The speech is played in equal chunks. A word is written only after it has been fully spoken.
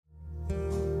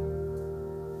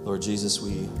Lord Jesus,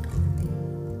 we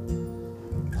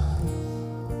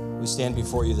stand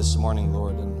before you this morning,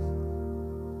 Lord, and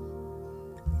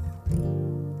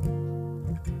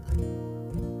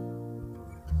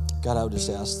God, I would just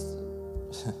ask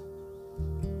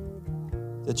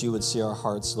that you would see our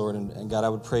hearts, Lord, and God, I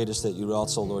would pray just that you would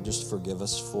also, Lord, just forgive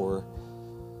us for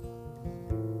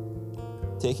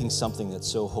taking something that's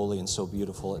so holy and so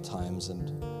beautiful at times.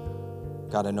 And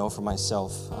God, I know for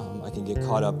myself, I can get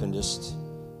caught up in just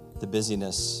the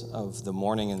busyness of the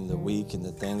morning and the week and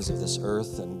the things of this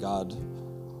earth. And God,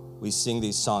 we sing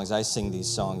these songs. I sing these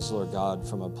songs, Lord God,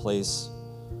 from a place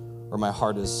where my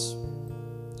heart is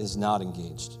not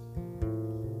engaged.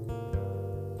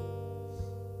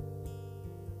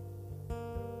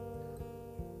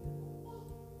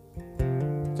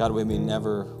 God,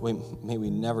 may we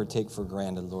never take for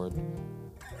granted, Lord,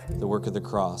 the work of the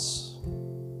cross,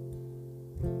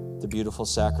 the beautiful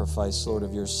sacrifice, Lord,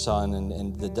 of your Son,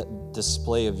 and the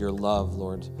display of your love,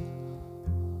 Lord,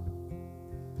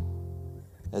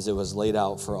 as it was laid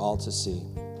out for all to see.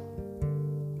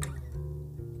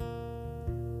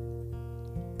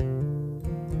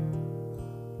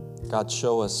 God,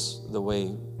 show us the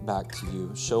way back to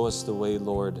you. Show us the way,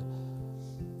 Lord,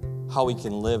 how we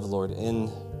can live, Lord,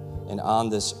 in and on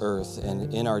this earth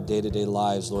and in our day-to-day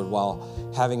lives, Lord,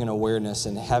 while having an awareness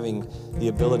and having the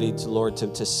ability to, Lord,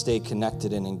 to stay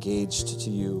connected and engaged to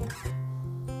you.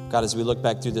 God, as we look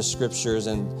back through the scriptures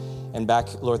and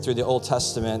back, Lord, through the Old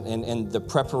Testament and the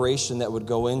preparation that would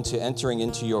go into entering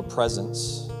into your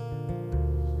presence.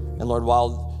 And Lord,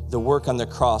 while the work on the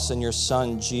cross and your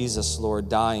Son, Jesus, Lord,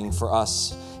 dying for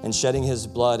us and shedding his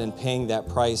blood and paying that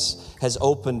price has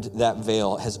opened that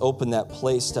veil, has opened that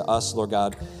place to us, Lord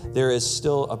God. There is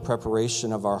still a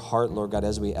preparation of our heart, Lord God,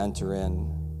 as we enter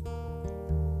in.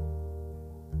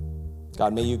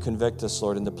 God, may you convict us,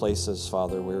 Lord, in the places,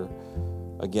 Father, where,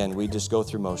 again, we just go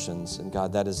through motions. And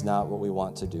God, that is not what we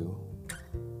want to do.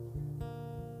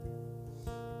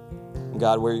 And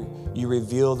God, where you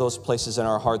reveal those places in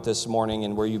our heart this morning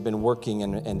and where you've been working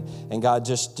and God,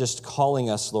 just calling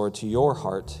us, Lord, to your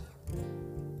heart.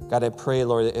 God, I pray,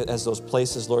 Lord, as those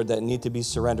places, Lord, that need to be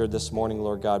surrendered this morning,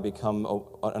 Lord God, become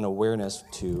an awareness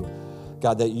to,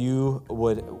 God, that you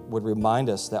would remind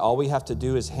us that all we have to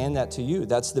do is hand that to you.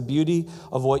 That's the beauty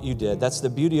of what you did. That's the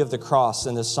beauty of the cross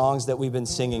and the songs that we've been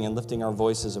singing and lifting our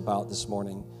voices about this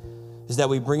morning, is that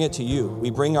we bring it to you. We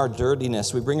bring our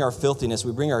dirtiness, we bring our filthiness,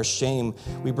 we bring our shame,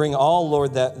 we bring all,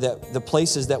 Lord, that the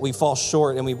places that we fall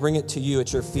short, and we bring it to you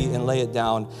at your feet and lay it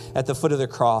down at the foot of the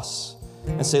cross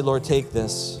and say, Lord, take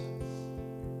this.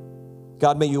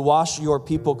 God, may you wash your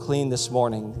people clean this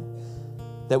morning,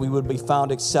 that we would be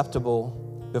found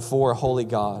acceptable before a holy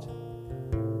God.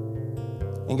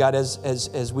 And God,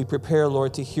 as we prepare,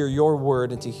 Lord, to hear your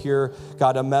word and to hear,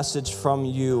 God, a message from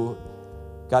you,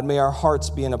 God, may our hearts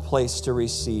be in a place to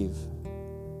receive.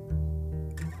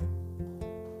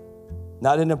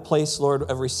 Not in a place, Lord,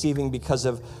 of receiving because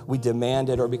of we demand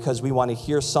it or because we want to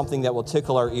hear something that will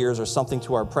tickle our ears or something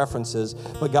to our preferences,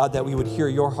 but God, that we would hear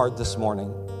your heart this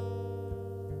morning.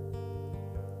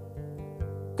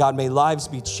 God, may lives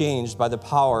be changed by the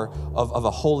power of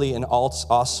a holy and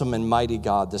awesome and mighty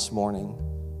God this morning.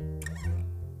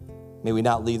 May we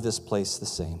not leave this place the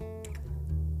same.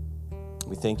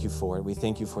 We thank you for it. We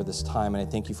thank you for this time, and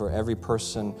I thank you for every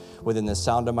person within the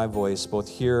sound of my voice, both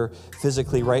here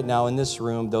physically right now in this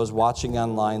room, those watching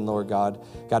online, Lord God.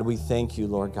 God, we thank you,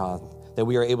 Lord God, that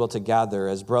we are able to gather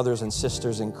as brothers and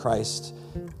sisters in Christ,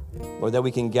 Lord, that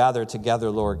we can gather together,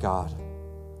 Lord God,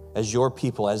 as your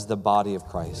people, as the body of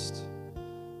Christ.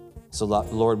 So,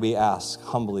 Lord, we ask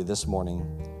humbly this morning,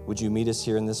 would you meet us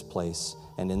here in this place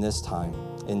and in this time,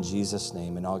 in Jesus'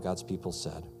 name, and all God's people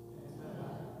said.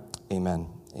 Amen.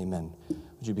 Amen.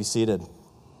 Would you be seated?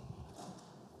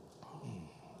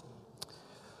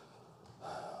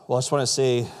 Well, I just want to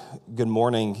say good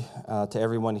morning to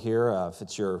everyone here. If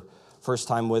it's your first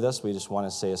time with us, we just want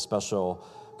to say a special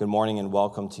good morning and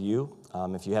welcome to you.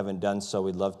 If you haven't done so,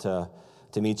 we'd love to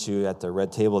meet you at the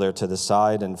red table there to the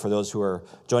side. And for those who are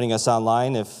joining us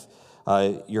online, if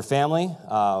your family,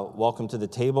 welcome to the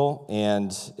table.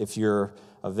 And if you're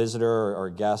a visitor or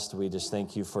a guest, we just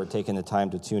thank you for taking the time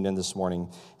to tune in this morning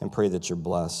and pray that you're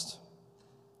blessed.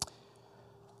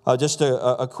 Just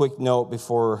a quick note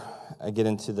before I get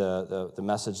into the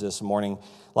message this morning.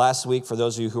 Last week, for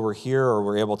those of you who were here or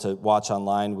were able to watch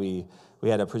online, we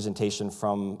had a presentation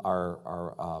from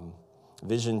our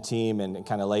vision team and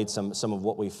kind of laid some of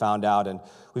what we found out. And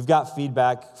we've got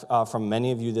feedback from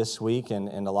many of you this week,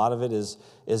 and a lot of it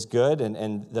is good.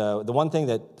 And the one thing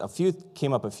that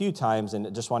came up a few times,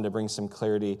 and just wanted to bring some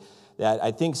clarity, that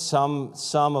I think some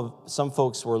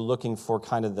folks were looking for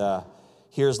kind of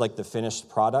here's like the finished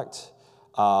product.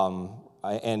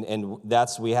 And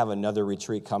we have another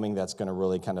retreat coming that's going to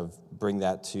really kind of bring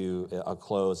that to a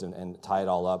close and tie it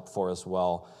all up for us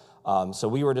well. So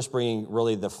we were just bringing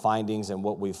really the findings and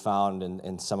what we found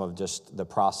and some of just the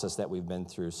process that we've been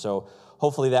through. So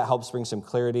hopefully that helps bring some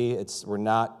clarity. We're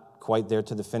not quite there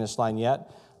to the finish line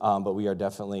yet, but we are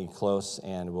definitely close,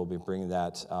 and we'll be bringing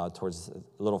that towards a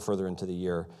little further into the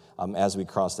year as we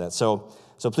cross that. So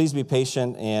please be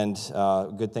patient, and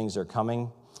good things are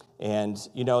coming. And,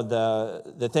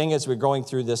 the thing is, we're going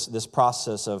through this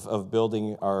process of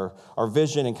building our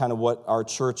vision and kind of what our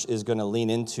church is going to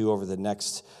lean into over the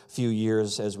next few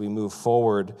years as we move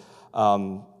forward.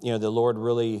 The Lord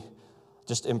really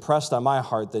just impressed on my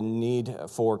heart the need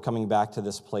for coming back to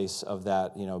this place of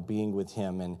that, being with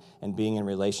Him and being in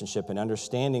relationship and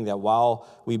understanding that while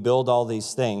we build all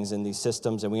these things and these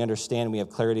systems and we understand we have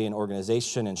clarity and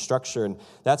organization and structure, and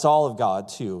that's all of God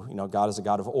too. God is a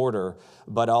God of order,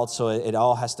 but also it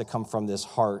all has to come from this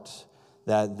heart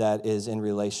that is in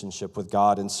relationship with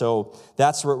God. And so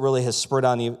that's what really has spurred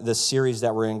on this series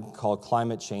that we're in called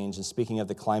Climate Change. And speaking of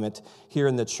the climate here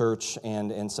in the church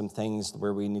and some things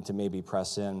where we need to maybe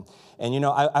press in. And,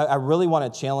 I really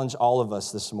want to challenge all of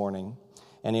us this morning.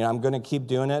 And, I'm going to keep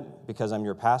doing it because I'm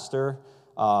your pastor.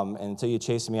 And until you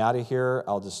chase me out of here,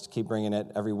 I'll just keep bringing it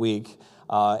every week.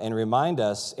 And remind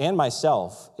us, and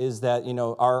myself, is that,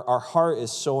 our heart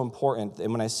is so important.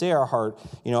 And when I say our heart,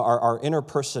 our inner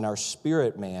person, our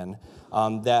spirit man,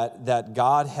 that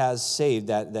God has saved,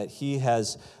 that He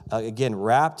has, again,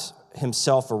 wrapped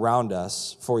Himself around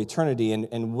us for eternity.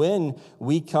 And when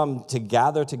we come to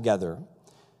gather together,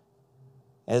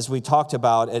 as we talked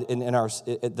about in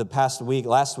the past week,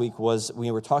 last week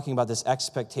we were talking about this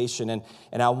expectation.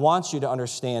 And I want you to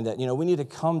understand that, we need to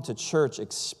come to church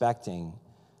expecting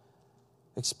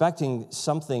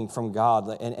something from God,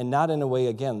 and not in a way,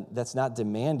 again, that's not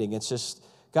demanding. It's just,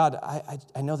 God,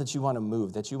 I know that you want to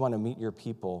move, that you want to meet your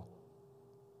people.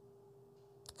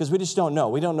 Because we just don't know.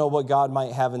 We don't know what God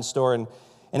might have in store. And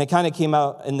it kind of came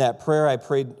out in that prayer I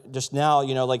prayed just now,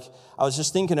 like I was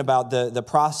just thinking about the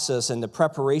process and the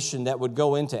preparation that would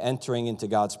go into entering into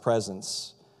God's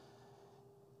presence.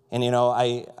 And,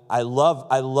 I love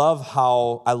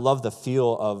the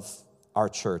feel of our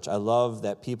church. I love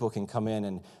that people can come in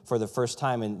and for the first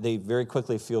time, and they very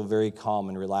quickly feel very calm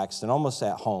and relaxed and almost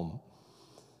at home.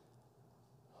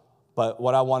 But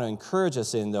what I want to encourage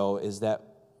us in, though, is that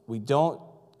we don't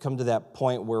come to that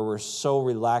point where we're so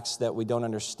relaxed that we don't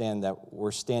understand that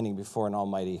we're standing before an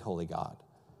almighty, holy God,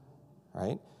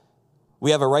 right? We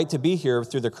have a right to be here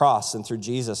through the cross and through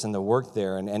Jesus and the work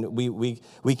there. And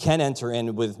we can enter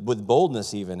in with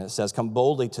boldness even. It says, come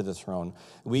boldly to the throne.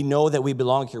 We know that we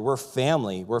belong here. We're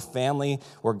family.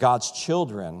 We're God's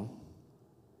children.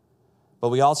 But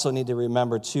we also need to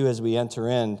remember, too, as we enter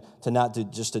in, to not to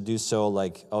do so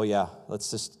like, oh, yeah,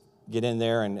 let's just get in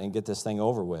there and get this thing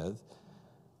over with.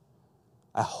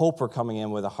 I hope we're coming in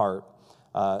with a heart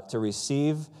to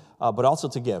receive, but also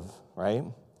to give, right?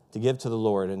 To give to the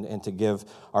Lord and to give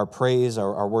our praise,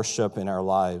 our worship in our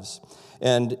lives.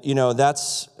 And,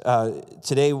 that's,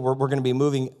 today we're going to be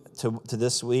moving to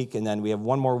this week, and then we have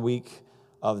one more week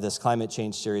of this climate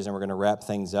change series, and we're going to wrap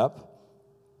things up.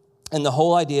 And the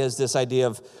whole idea is this idea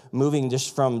of moving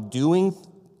just from doing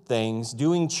things,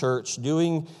 doing church,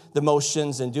 doing the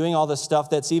motions, and doing all the stuff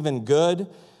that's even good,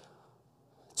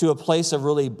 to a place of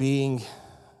really being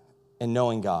and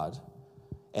knowing God.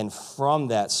 And from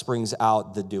that springs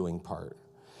out the doing part.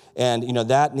 And,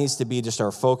 that needs to be just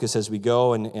our focus as we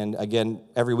go. And again,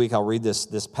 every week I'll read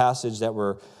this passage that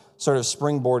we're sort of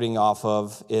springboarding off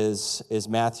of is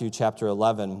Matthew chapter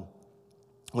 11,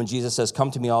 when Jesus says,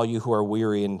 come to me, all you who are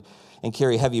weary and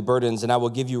carry heavy burdens, and I will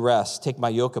give you rest. Take my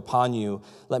yoke upon you.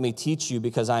 Let me teach you,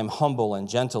 because I am humble and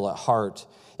gentle at heart,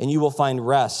 and you will find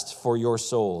rest for your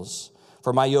souls.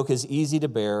 For my yoke is easy to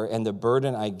bear, and the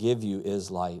burden I give you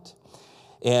is light.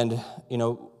 And,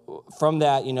 from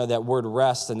that, that word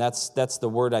rest, and that's the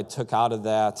word I took out of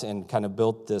that and kind of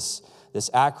built this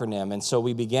acronym. And so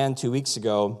we began 2 weeks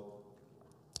ago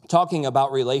talking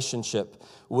about relationship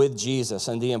with Jesus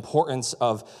and the importance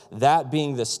of that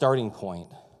being the starting point.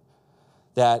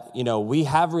 That, we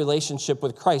have relationship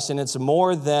with Christ, and it's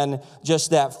more than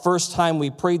just that first time we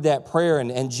prayed that prayer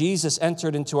and Jesus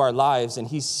entered into our lives and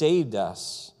He saved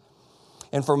us.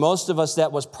 And for most of us,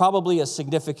 that was probably a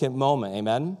significant moment,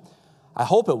 amen? I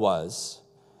hope it was.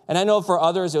 And I know for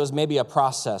others it was maybe a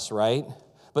process, right?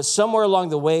 But somewhere along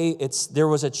the way, there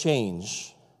was a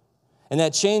change. And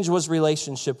that change was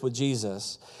relationship with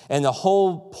Jesus. And the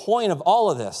whole point of all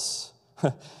of this,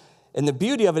 and the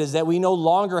beauty of it, is that we no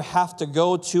longer have to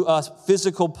go to a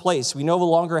physical place. We no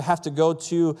longer have to go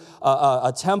to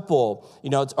a temple,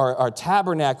 or a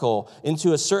tabernacle,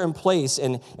 into a certain place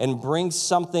and bring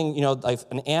something, like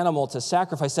an animal to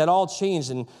sacrifice. That all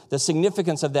changed, and the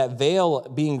significance of that veil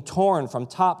being torn from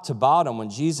top to bottom when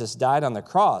Jesus died on the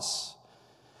cross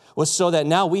was so that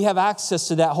now we have access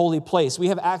to that holy place. We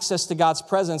have access to God's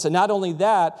presence. And not only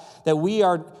that we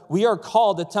are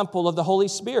called the temple of the Holy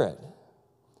Spirit.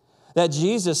 That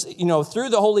Jesus, through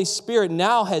the Holy Spirit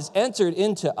now has entered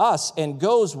into us and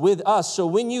goes with us. So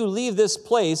when you leave this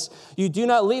place, you do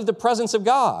not leave the presence of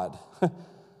God.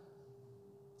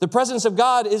 The presence of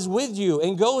God is with you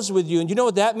and goes with you. And you know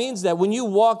what that means? That when you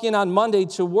walk in on Monday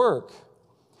to work,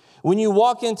 when you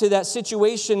walk into that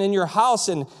situation in your house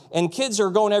and kids are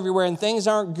going everywhere and things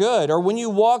aren't good, or when you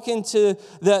walk into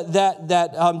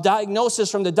that diagnosis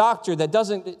from the doctor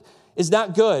that is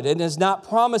not good and is not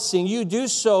promising, you do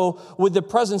so with the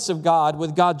presence of God,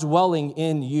 with God dwelling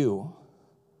in you.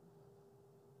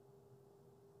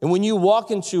 And when you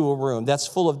walk into a room that's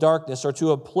full of darkness or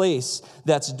to a place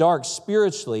that's dark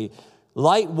spiritually,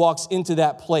 light walks into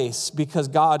that place because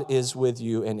God is with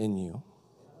you and in you.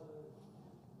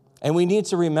 And we need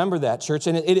to remember that, church.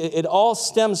 And it all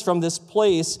stems from this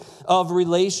place of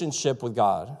relationship with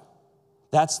God.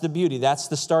 That's the beauty. That's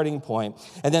the starting point.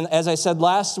 And then, as I said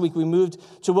last week, we moved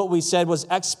to what we said was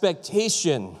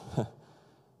expectation.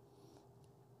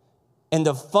 And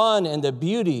the fun and the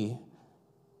beauty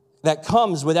that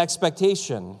comes with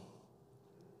expectation.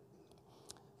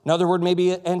 Another word,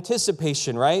 maybe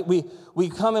anticipation, right? We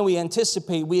come and we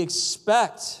anticipate, we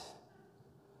expect.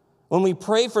 When we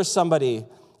pray for somebody,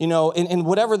 in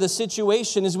whatever the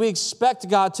situation is, we expect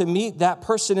God to meet that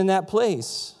person in that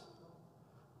place.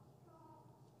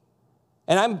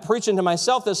 And I'm preaching to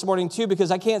myself this morning too, because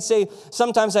I can't say,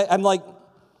 sometimes I'm like,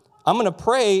 I'm going to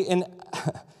pray, and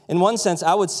in one sense,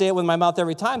 I would say it with my mouth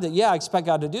every time that, I expect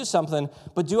God to do something,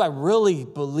 but do I really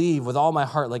believe with all my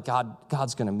heart, like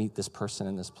God's going to meet this person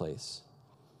in this place?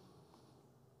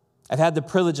 I've had the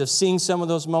privilege of seeing some of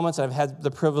those moments. I've had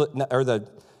the privilege, or the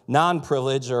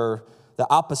non-privilege, or the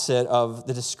opposite of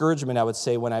the discouragement, I would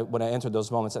say, when I entered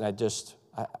those moments, and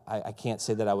I can't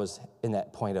say that I was in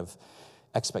that point of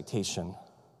expectation.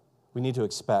 We need to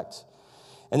expect.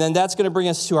 And then that's going to bring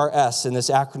us to our S in this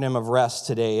acronym of rest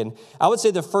today. And I would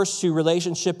say the first two,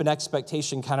 relationship and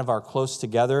expectation, kind of are close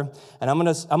together. And I'm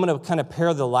going to kind of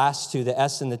pair the last two, the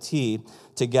S and the T,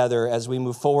 together as we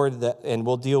move forward, and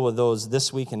we'll deal with those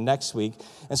this week and next week.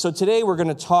 And so today we're going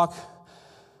to talk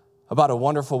about a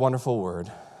wonderful, wonderful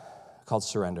word called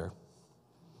surrender.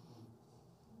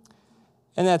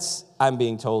 And I'm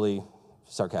being totally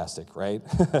sarcastic, right?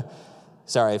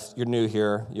 Sorry, if you're new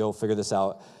here, you'll figure this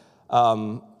out.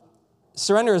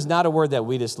 Surrender is not a word that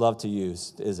we just love to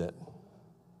use, is it?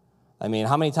 I mean,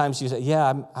 how many times do you say,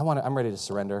 I'm ready to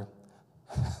surrender?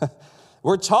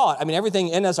 We're taught, everything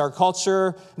in us, our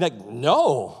culture, like,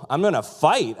 no, I'm going to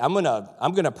fight. I'm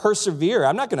going to persevere.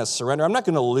 I'm not going to surrender. I'm not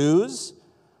going to lose.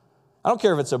 I don't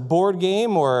care if it's a board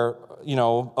game or,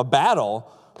 a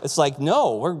battle. It's like,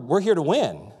 no, we're here to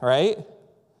win, right?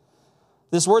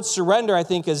 This word surrender, I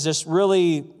think, is just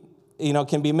really,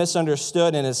 can be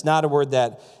misunderstood, and it's not a word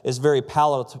that is very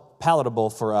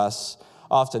palatable for us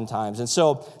oftentimes. And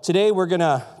so today we're going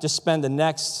to just spend the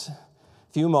next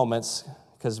few moments,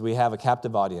 because we have a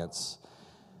captive audience,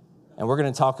 and we're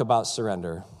going to talk about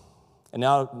surrender. And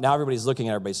now everybody's looking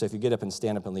at everybody, so if you get up and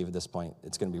stand up and leave at this point,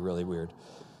 it's going to be really weird.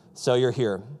 So you're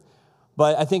here.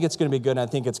 But I think it's going to be good, and I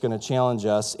think it's going to challenge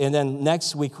us. And then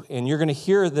next week, and you're going to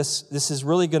hear this is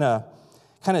really going to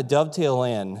kind of dovetail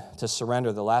in to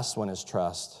surrender. The last one is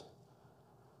trust,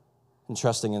 and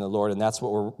trusting in the Lord, and that's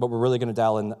what we're really going to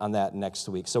dial in on that next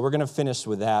week. So we're going to finish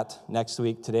with that next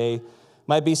week. Today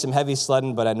might be some heavy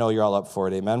sledding, but I know you're all up for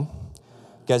it, amen? You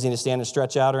guys need to stand and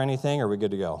stretch out or anything, or are we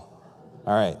good to go?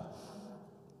 All right.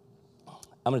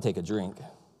 I'm going to take a drink,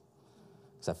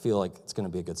 because I feel like it's going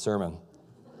to be a good sermon.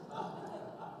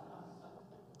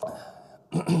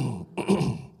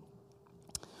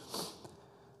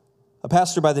 A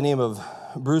pastor by the name of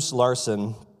Bruce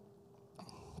Larson,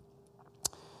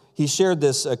 he shared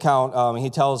this account. He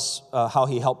tells how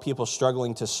he helped people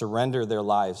struggling to surrender their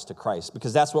lives to Christ,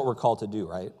 because that's what we're called to do,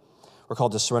 right? We're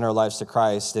called to surrender our lives to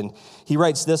Christ. And he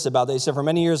writes this about that. He said, for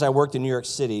many years I worked in New York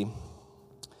City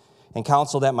and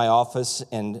counseled at my office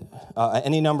and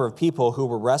any number of people who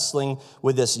were wrestling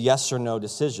with this yes or no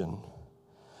decision.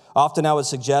 Often I would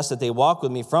suggest that they walk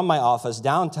with me from my office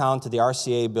downtown to the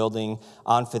RCA building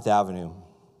on Fifth Avenue.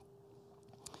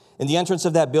 In the entrance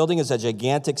of that building is a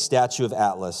gigantic statue of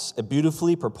Atlas, a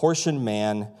beautifully proportioned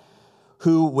man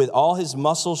who, with all his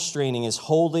muscles straining, is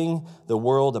holding the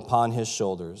world upon his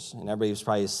shoulders. And everybody's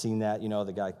probably seen that,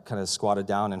 the guy kind of squatted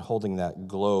down and holding that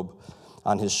globe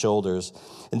on his shoulders.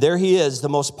 And there he is, the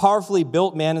most powerfully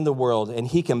built man in the world, and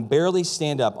he can barely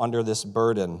stand up under this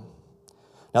burden.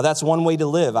 Now, that's one way to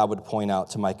live, I would point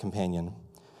out to my companion,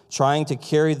 trying to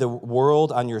carry the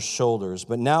world on your shoulders.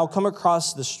 But now come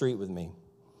across the street with me.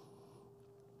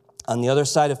 On the other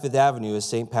side of Fifth Avenue is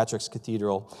St. Patrick's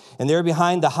Cathedral, and there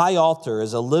behind the high altar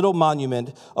is a little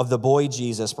monument of the boy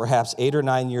Jesus, perhaps 8 or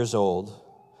 9 years old,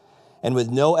 and with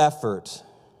no effort,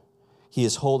 he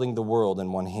is holding the world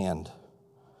in one hand.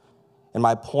 And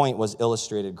my point was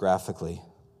illustrated graphically.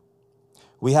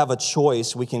 We have a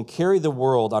choice. We can carry the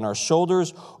world on our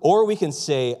shoulders, or we can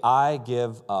say, I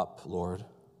give up, Lord.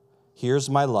 Here's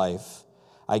my life.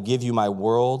 I give you my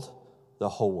world, the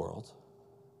whole world.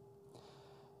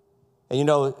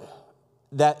 And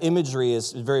that imagery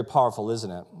is very powerful,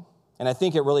 isn't it? And I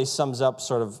think it really sums up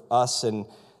sort of us in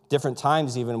different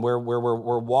times even where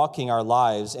we're walking our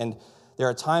lives. And there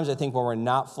are times, I think, when we're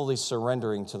not fully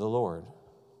surrendering to the Lord.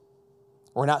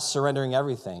 We're not surrendering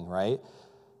everything, right?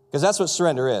 Because that's what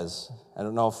surrender is. I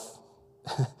don't know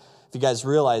if you guys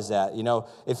realize that.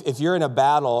 If you're in a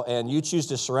battle and you choose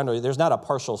to surrender, there's not a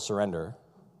partial surrender.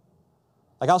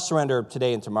 Like, I'll surrender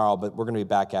today and tomorrow, but we're going to be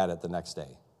back at it the next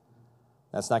day.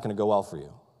 That's not going to go well for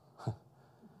you.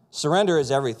 Surrender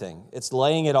is everything. It's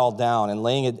laying it all down and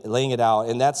laying it out.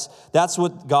 And that's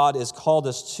what God has called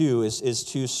us to, is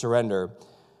to surrender.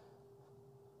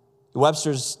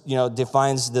 Webster's,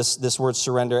 defines this word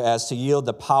surrender as to yield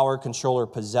the power, control, or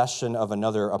possession of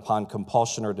another upon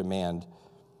compulsion or demand,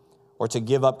 or to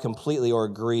give up completely or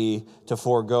agree to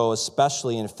forego,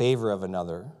 especially in favor of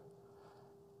another.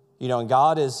 And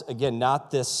God is, again,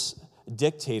 not this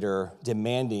dictator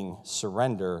demanding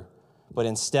surrender, but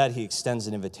instead he extends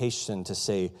an invitation to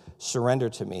say, surrender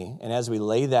to me. And as we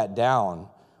lay that down,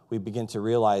 we begin to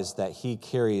realize that he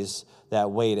carries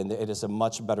that weight, and it is a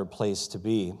much better place to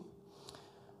be.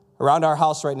 Around our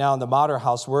house right now, in the Mater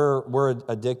house, we're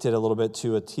addicted a little bit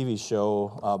to a TV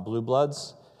show, Blue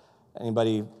Bloods.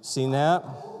 Anybody seen that?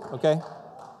 Okay.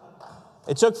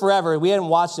 It took forever. We hadn't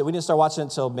watched it. We didn't start watching it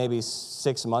until maybe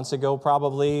 6 months ago,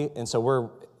 probably. And so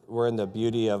we're in the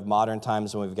beauty of modern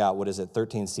times when we've got,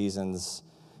 13 seasons,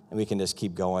 and we can just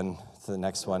keep going to the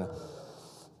next one.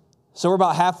 So we're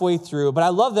about halfway through, but I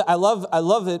love that. I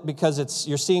love it because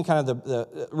you're seeing kind of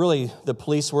the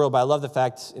police world. But I love the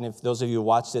fact, and if those of you who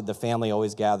watched it, the family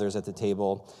always gathers at the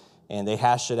table, and they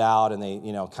hash it out, and they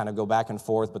kind of go back and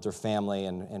forth with their family,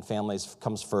 and families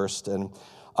comes first. And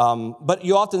but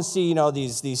you often see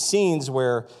these scenes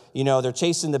where they're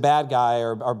chasing the bad guy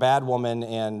or bad woman,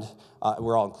 and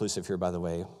we're all inclusive here, by the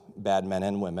way, bad men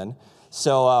and women.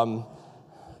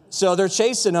 So they're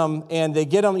chasing them, and they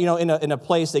get them, in a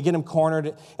place. They get them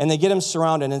cornered, and they get them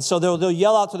surrounded. And so they'll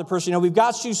yell out to the person, we've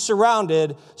got you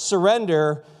surrounded,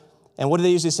 surrender. And what do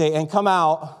they usually say? And come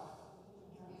out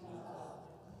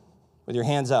with your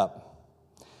hands up.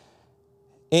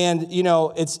 And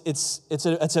it's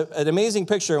an amazing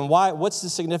picture. And why? What's the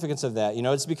significance of that?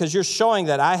 It's because you're showing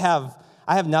that I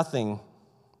have nothing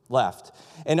left.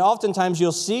 And oftentimes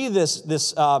you'll see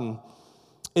this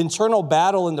internal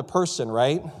battle in the person,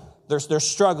 right? They're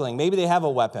struggling. Maybe they have a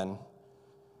weapon,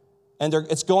 and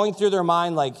it's going through their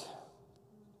mind like,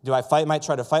 do I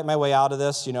try to fight my way out of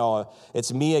this?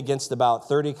 It's me against about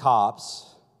 30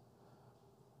 cops,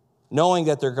 knowing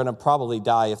that they're going to probably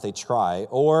die if they try,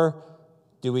 or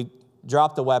do we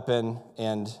drop the weapon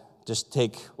and just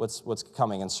take what's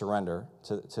coming and surrender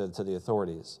to the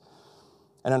authorities?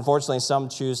 And unfortunately, some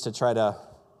choose to try to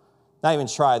not even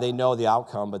try. They know the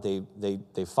outcome, but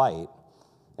they fight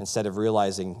instead of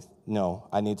realizing, no,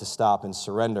 I need to stop and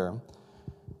surrender.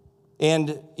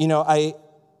 And in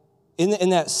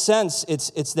that sense,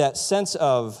 it's that sense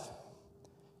of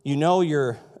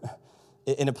you're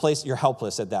in a place you're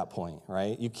helpless at that point,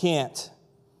 right? You can't.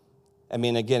 I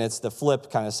mean, again, it's the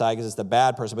flip kind of side because it's the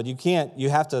bad person, but you're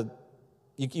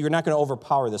not going to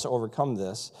overpower this or overcome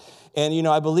this. And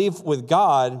I believe with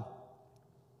God,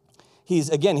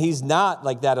 He's not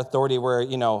like that authority where,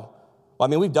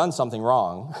 we've done something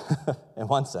wrong in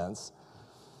one sense.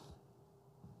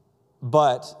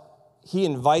 But he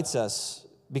invites us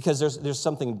because there's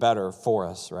something better for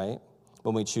us, right?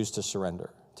 When we choose to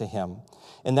surrender to him.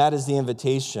 And that is the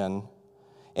invitation.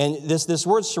 And this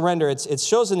word surrender, it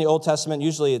shows in the Old Testament.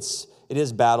 Usually it's it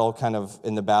is battle, kind of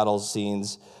in the battle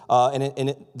scenes.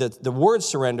 The word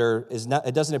surrender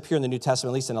it doesn't appear in the New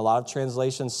Testament, at least in a lot of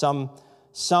translations.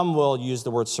 Some will use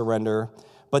the word surrender,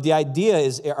 but the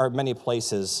idea are many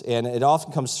places, and it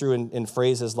often comes through in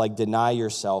phrases like deny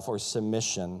yourself or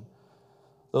submission.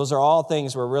 Those are all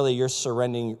things where really you're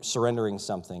surrendering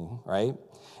something, right?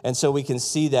 And so we can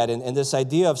see that. And this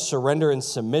idea of surrender and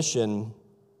submission,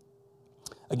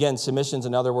 again, submission's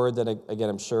another word that, again,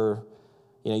 I'm sure,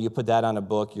 you put that on a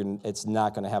book, it's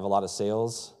not going to have a lot of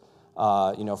sales,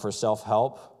 for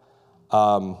self-help.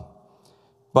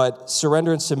 But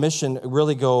surrender and submission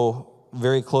really go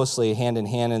very closely hand in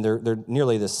hand, and they're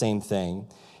nearly the same thing.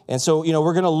 And so,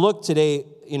 we're going to look today,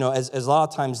 as a lot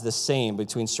of times the same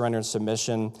between surrender and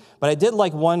submission. But I did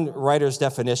like one writer's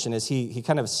definition as he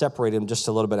kind of separated them just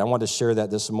a little bit. I wanted to share that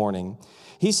this morning.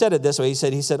 He said it this way.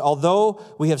 He said, although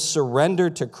we have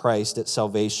surrendered to Christ at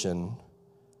salvation,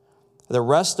 the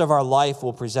rest of our life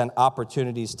will present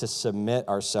opportunities to submit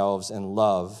ourselves in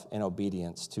love and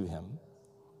obedience to him.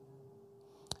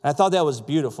 And I thought that was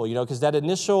beautiful, because that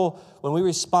initial, when we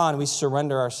respond, we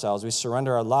surrender ourselves, we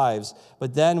surrender our lives,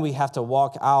 but then we have to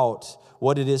walk out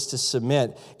what it is to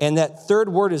submit. And that third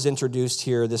word is introduced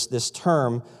here, this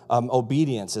term,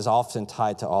 obedience, is often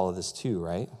tied to all of this too,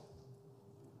 right?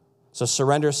 So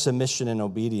surrender, submission, and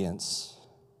obedience.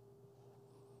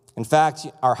 In fact,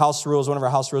 one of our house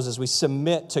rules is we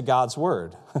submit to God's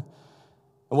word. And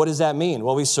what does that mean?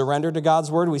 Well, we surrender to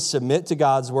God's word, we submit to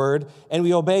God's word, and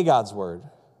we obey God's word.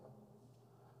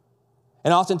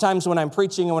 And oftentimes when I'm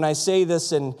preaching and when I say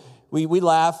this and we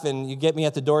laugh and you get me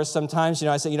at the door sometimes,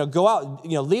 I say, go out,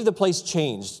 leave the place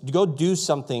changed. Go do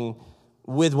something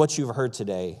with what you've heard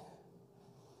today.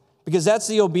 Because that's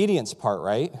the obedience part,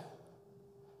 right?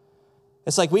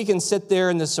 It's like we can sit there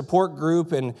in the support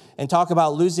group and talk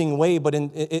about losing weight, but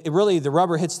it really, the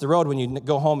rubber hits the road when you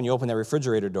go home and you open that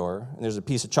refrigerator door and there's a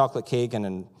piece of chocolate cake and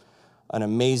an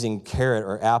amazing carrot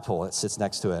or apple that sits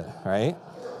next to it, right?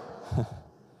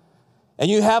 And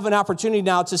you have an opportunity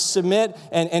now to submit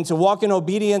and to walk in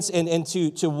obedience and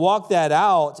to walk that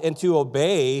out and to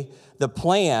obey the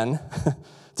plan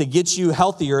to get you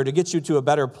healthier, to get you to a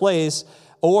better place,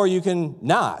 or you can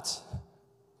not.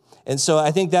 And so I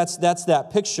think that's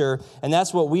that picture, and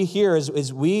that's what we hear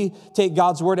is we take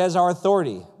God's word as our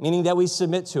authority, meaning that we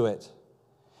submit to it.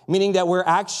 Meaning that where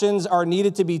actions are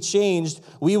needed to be changed,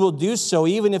 we will do so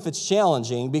even if it's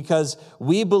challenging because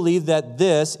we believe that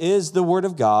this is the word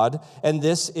of God and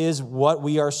this is what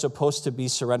we are supposed to be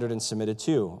surrendered and submitted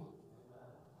to.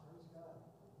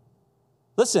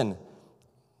 Listen,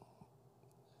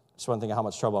 just want to think of how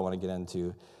much trouble I want to get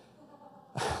into.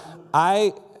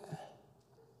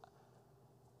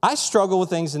 I struggle with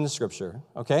things in the scripture,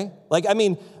 okay?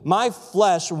 My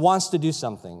flesh wants to do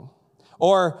something.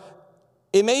 Or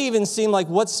it may even seem like,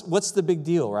 what's the big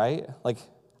deal, right?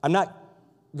 I'm not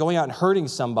going out and hurting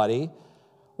somebody.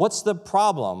 What's the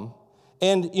problem?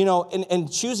 And, and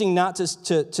choosing not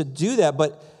to do that,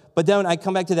 but then I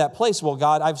come back to that place, well,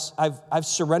 God, I've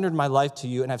surrendered my life to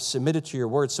you and I've submitted to your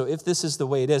word. So if this is the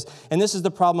way it is, and this is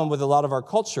the problem with a lot of our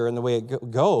culture and the way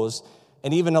it goes,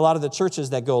 and even a lot of the churches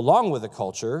that go along with the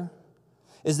culture,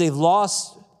 is they've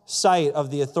lost sight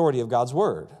of the authority of God's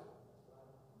word.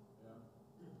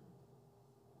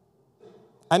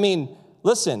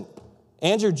 Listen,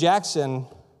 Andrew Jackson,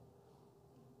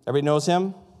 everybody knows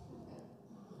him?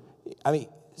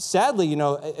 Sadly, and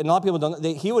a lot of people don't,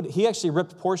 he actually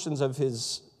ripped portions of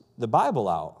the Bible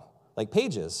out, like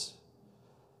pages,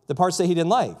 the parts that he didn't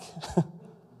like.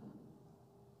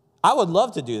 I would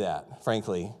love to do that,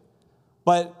 frankly.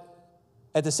 But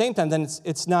at the same time, then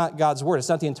it's not God's word. It's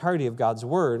not the entirety of God's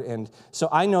word. And so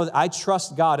I know that I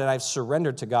trust God and I've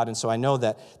surrendered to God. And so I know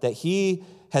that he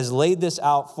has laid this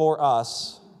out for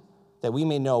us that we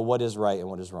may know what is right and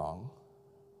what is wrong,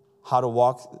 how to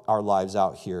walk our lives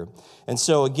out here. And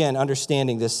so, again,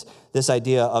 understanding this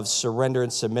idea of surrender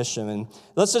and submission. And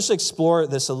let's just explore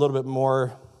this a little bit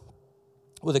more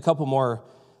with a couple more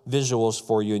visuals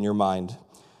for you in your mind.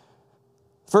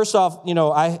 First off,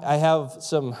 I have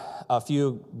a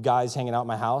few guys hanging out in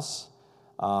my house.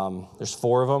 There's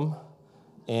 4 of them,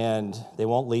 and they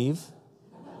won't leave.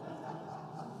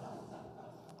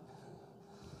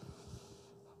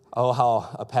 Oh,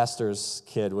 how a pastor's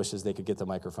kid wishes they could get the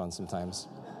microphone sometimes.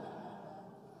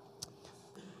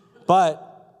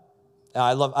 But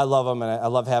I love them, and I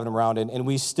love having them around. And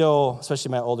we still,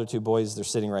 especially my older 2 boys, they're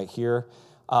sitting right here.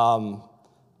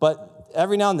 But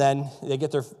every now and then, they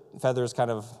get their feathers kind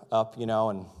of up,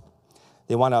 and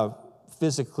they want to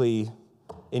physically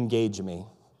engage me.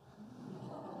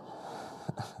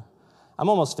 I'm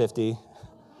almost 50.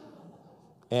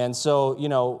 And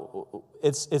so,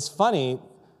 it's funny.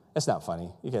 It's not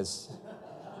funny, you guys.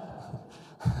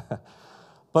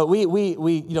 But we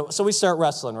so we start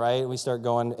wrestling, right? We start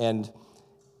going, and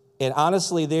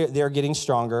honestly, they're getting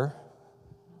stronger.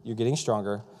 You're getting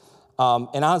stronger.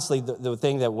 And honestly, the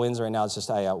thing that wins right now is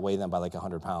just I outweigh them by like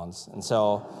 100 pounds. And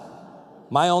so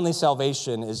my only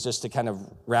salvation is just to kind of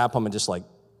wrap them and just like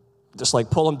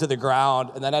pull them to the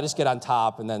ground, and then I just get on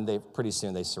top, and then pretty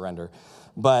soon they surrender.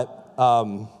 But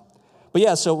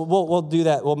yeah, so we'll do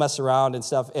that. We'll mess around and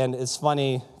stuff. And it's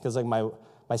funny because like my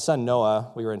son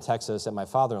Noah, we were in Texas at my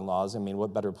father-in-law's. I mean,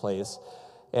 what better place?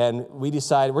 And we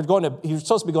decided he was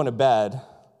supposed to be going to bed.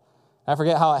 I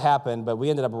forget how it happened, but we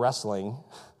ended up wrestling.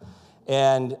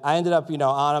 And I ended up,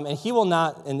 on him. And he will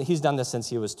not, and he's done this since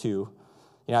he was 2.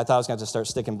 I thought I was going to start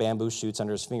sticking bamboo shoots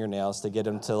under his fingernails to get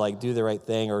him to like do the right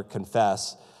thing or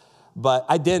confess. But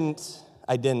I didn't.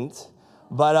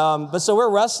 But so we're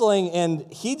wrestling, and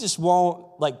he just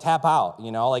won't like tap out,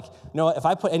 if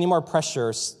I put any more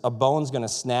pressure, a bone's going to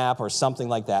snap or something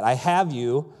like that. I have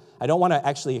you. I don't want to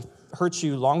actually hurt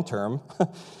you long term.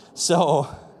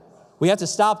 So we have to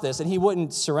stop this, and he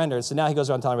wouldn't surrender. So now he goes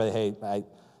around telling everybody,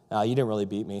 hey, you didn't really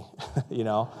beat me,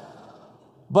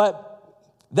 But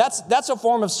that's a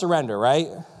form of surrender, right?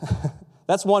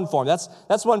 That's one form.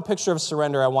 That's one picture of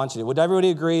surrender I want you to. Would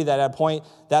everybody agree that at a point,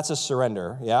 that's a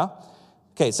surrender, yeah?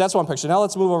 Okay, so that's one picture. Now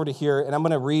let's move over to here, and I'm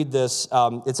going to read this.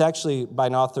 It's actually by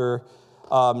an author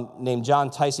named John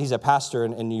Tyson. He's a pastor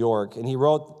in New York, and he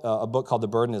wrote a book called The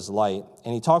Burden is Light,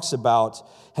 and he talks about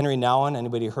Henry Nouwen.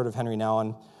 Anybody heard of Henry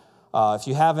Nouwen? If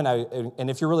you haven't, and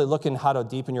if you're really looking how to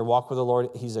deepen your walk with the Lord,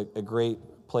 he's a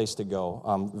great place to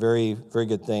go. Very, very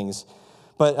good things.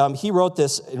 But he wrote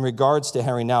this in regards to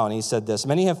Henry Nouwen. He said this: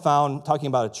 many have found, talking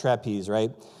about a trapeze,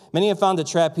 right? Many have found the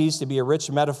trapeze to be a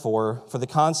rich metaphor for the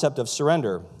concept of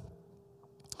surrender.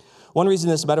 One reason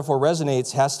this metaphor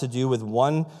resonates has to do with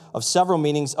one of several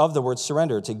meanings of the word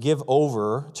surrender: to give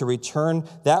over, to return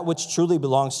that which truly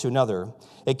belongs to another.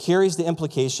 It carries the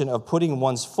implication of putting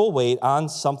one's full weight on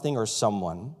something or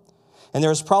someone. And there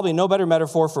is probably no better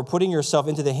metaphor for putting yourself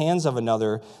into the hands of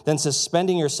another than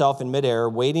suspending yourself in midair,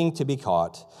 waiting to be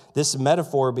caught. This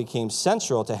metaphor became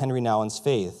central to Henry Nouwen's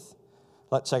faith.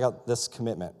 Let's check out this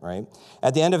commitment, right?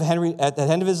 At the end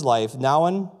of his life,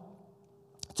 Nouwen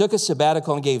took a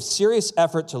sabbatical and gave serious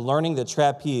effort to learning the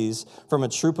trapeze from a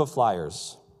troupe of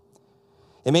flyers.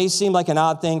 It may seem like an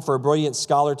odd thing for a brilliant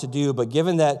scholar to do, but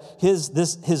given that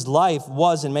his life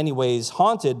was in many ways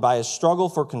haunted by a struggle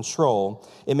for control,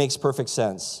 it makes perfect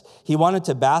sense. He wanted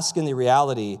to bask in the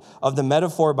reality of the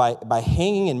metaphor by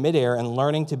hanging in midair and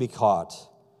learning to be caught.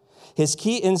 His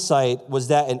key insight was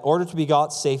that in order to be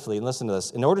caught safely, and listen to this,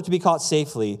 in order to be caught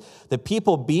safely, the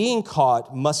people being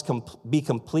caught must be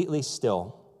completely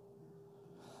still.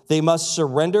 They must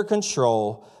surrender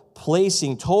control,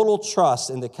 placing total trust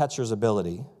in the catcher's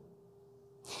ability.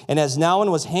 And as Nouwen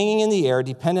was hanging in the air,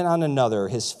 dependent on another,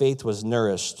 his faith was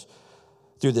nourished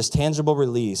through this tangible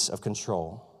release of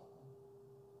control.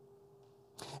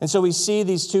 And so we see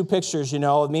these two pictures,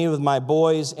 me with my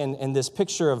boys, and this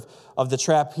picture of the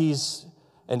trapeze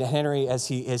and Henry as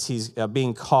he's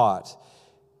being caught.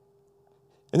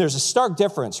 And there's a stark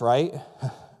difference, right?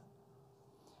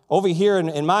 Over here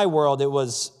in my world, it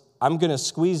was, I'm going to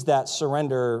squeeze that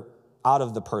surrender out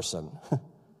of the person.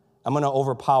 I'm going to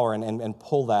overpower and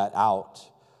pull that out.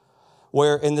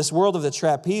 Where in this world of the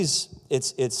trapeze,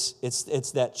 it's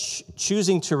that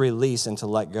choosing to release and to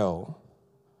let go.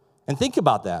 And think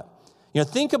about that.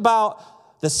 Think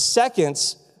about the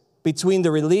seconds between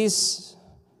the release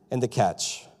and the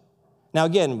catch. Now,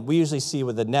 again, we usually see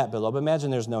with the net below, but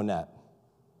imagine there's no net.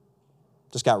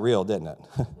 Just got real, didn't it?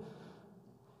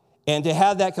 And to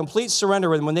have that complete surrender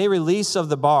when they release of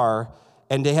the bar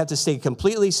and they have to stay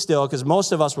completely still, because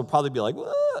most of us would probably be like,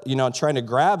 trying to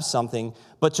grab something,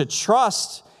 but to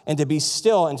trust and to be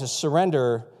still and to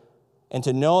surrender and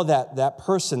to know that that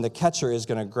person, the catcher, is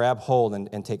going to grab hold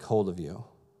and take hold of you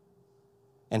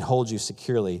and hold you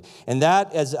securely. And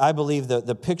that is, I believe,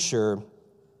 the picture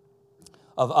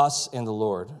of us and the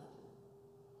Lord.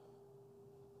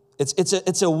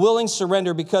 It's a willing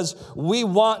surrender because we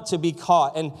want to be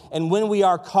caught. And when we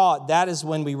are caught, that is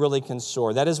when we really can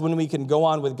soar. That is when we can go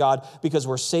on with God because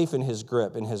we're safe in His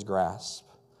grip, in His grasp.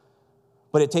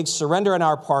 But it takes surrender on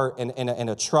our part and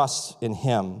a trust in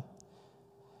Him.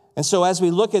 And so as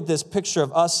we look at this picture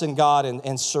of us and God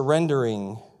and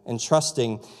surrendering and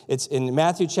trusting, it's in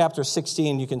Matthew chapter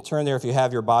 16. You can turn there if you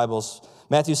have your Bibles.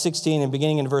 Matthew 16 and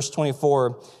beginning in verse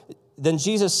 24. Then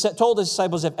Jesus told his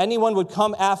disciples, if anyone would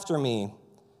come after me,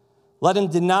 let him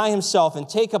deny himself and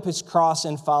take up his cross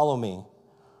and follow me.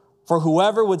 For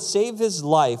whoever would save his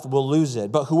life will lose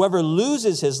it, but whoever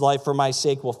loses his life for my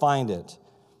sake will find it.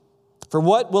 For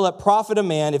what will it profit a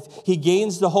man if he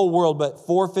gains the whole world but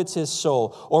forfeits his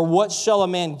soul? Or what shall a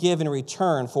man give in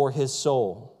return for his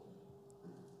soul?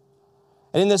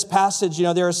 And in this passage,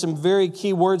 there are some very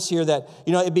key words here that,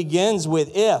 it begins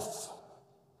with if.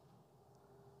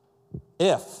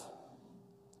 If.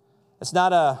 It's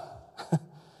not a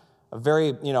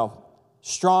very,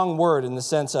 strong word in the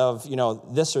sense of,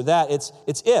 this or that. It's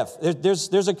if.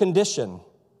 There's a condition,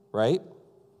 right?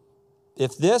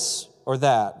 If this or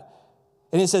that.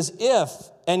 And it says, if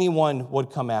anyone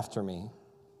would come after me.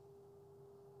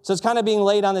 So it's kind of being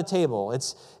laid on the table.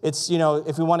 It's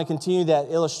if we want to continue that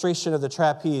illustration of the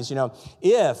trapeze,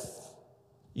 if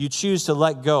you choose to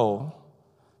let go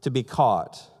to be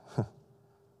caught,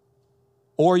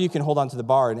 or you can hold on to the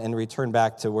bar and return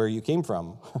back to where you came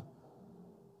from.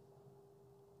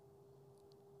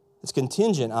 It's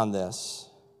contingent on this.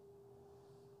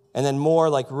 And then more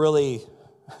like really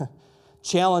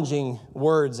challenging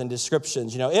words and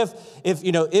descriptions.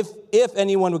 If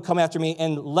anyone would come after me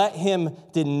and let him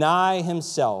deny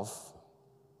himself.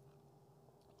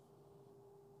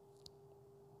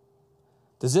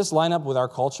 Does this line up with our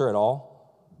culture at all?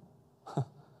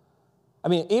 I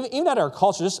mean, even at our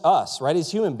culture, just us, right,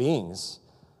 as human beings.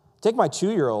 Take my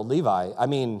 2-year-old, Levi. I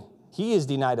mean, he is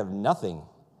denied of nothing.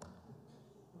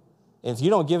 If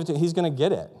you don't give it to him, he's going to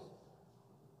get it,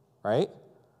 right?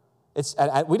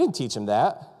 We didn't teach him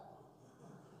that.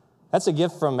 That's a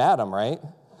gift from Adam, right?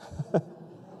 It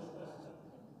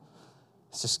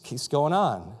just keeps going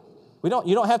on. You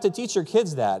don't have to teach your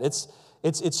kids that. It's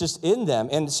just in them.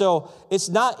 And so it's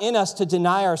not in us to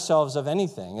deny ourselves of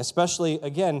anything, especially,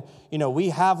 again, we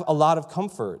have a lot of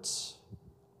comforts.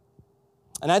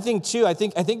 And I think, too, I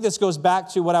think this goes back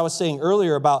to what I was saying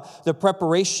earlier about the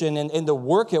preparation and the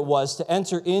work it was to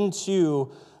enter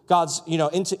into God's,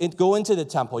 go into the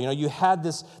temple. You had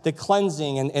the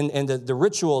cleansing and the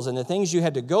rituals and the things you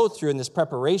had to go through in this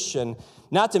preparation.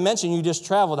 Not to mention you just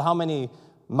traveled how many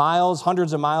miles,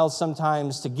 hundreds of miles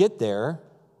sometimes to get there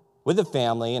with the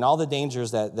family and all the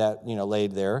dangers that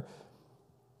laid there.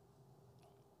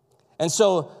 And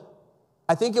so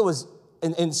I think it was,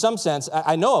 in some sense,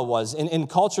 I know it was, in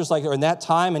cultures like, or in that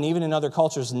time and even in other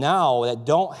cultures now that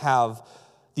don't have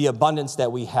the abundance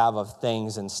that we have of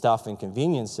things and stuff and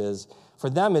conveniences, for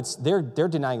them, they're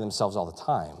denying themselves all the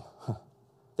time.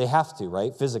 They have to,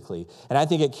 right, physically. And I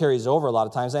think it carries over a lot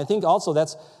of times. And I think also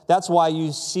that's why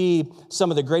you see some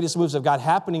of the greatest moves of God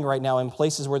happening right now in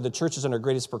places where the church is under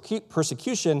greatest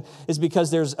persecution is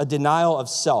because there's a denial of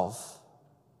self.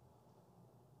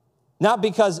 Not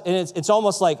because, and it's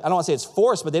almost like, I don't want to say it's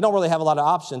forced, but they don't really have a lot of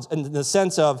options in the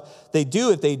sense of they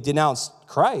do if they denounce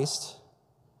Christ.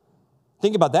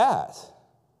 Think about that.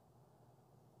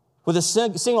 With a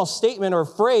single statement or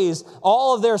phrase,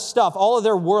 all of their stuff, all of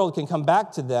their world can come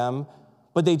back to them,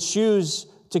 but they choose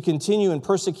to continue in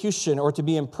persecution or to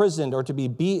be imprisoned or to be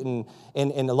beaten,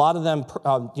 and a lot of them,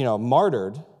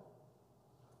 martyred,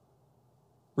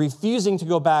 refusing to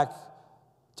go back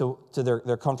to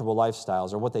their comfortable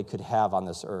lifestyles or what they could have on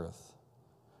this earth.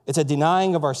 It's a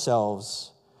denying of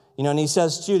ourselves. And he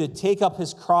says, too, to take up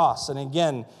his cross. And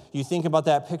again, you think about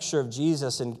that picture of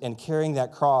Jesus and carrying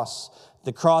that cross,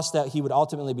 the cross that he would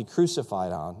ultimately be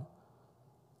crucified on.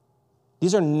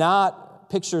 These are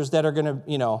not pictures that are going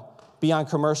to, be on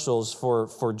commercials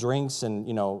for drinks and,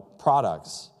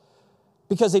 products.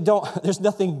 Because there's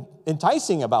nothing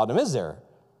enticing about them, is there?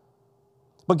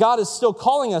 But God is still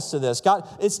calling us to this. God,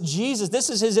 it's Jesus. This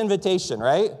is his invitation,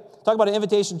 right? Talk about an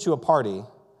invitation to a party.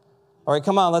 All right,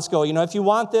 come on, let's go. If you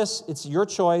want this, it's your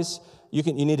choice. You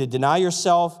need to deny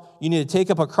yourself. You need to take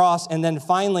up a cross. And then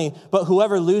finally, but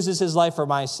whoever loses his life for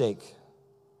my sake.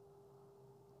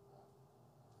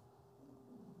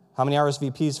 How many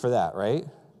RSVPs for that, right?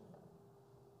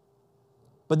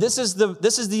 But this is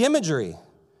the imagery.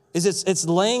 It's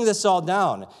laying this all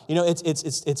down.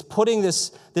 It's putting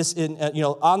this in,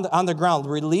 on the ground,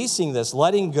 releasing this,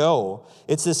 letting go.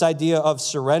 It's this idea of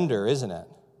surrender, isn't it?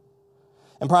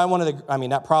 And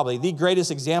probably the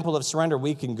greatest example of surrender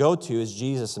we can go to is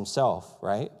Jesus himself,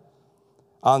 right?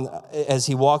 As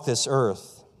he walked this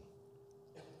earth.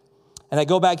 And I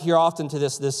go back here often to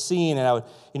this scene, and I would,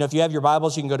 if you have your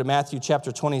Bibles, you can go to Matthew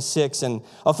chapter 26, and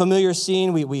a familiar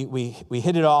scene, we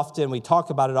hit it often, we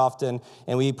talk about it often,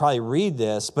 and we probably read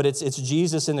this, but it's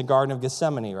Jesus in the Garden of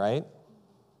Gethsemane, right?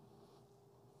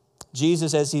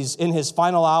 Jesus, as he's in his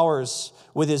final hours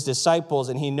with his disciples,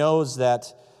 and he knows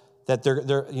that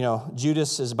they're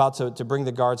Judas is about to bring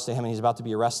the guards to him, and he's about to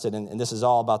be arrested, and this is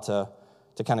all about to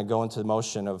kind of go into the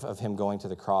motion of him going to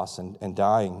the cross and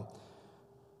dying.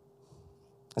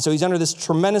 And so he's under this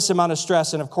tremendous amount of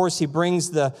stress. And of course, he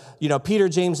brings Peter,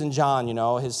 James, and John,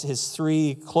 his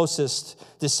three closest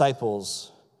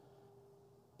disciples,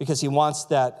 because he wants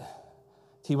to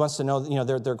know,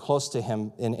 they're close to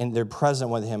him and they're present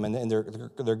with him and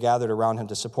they're gathered around him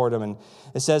to support him. And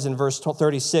it says in verse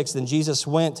 36, then Jesus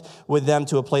went with them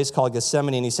to a place called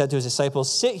Gethsemane, and he said to his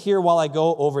disciples, sit here while I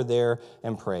go over there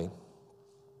and pray.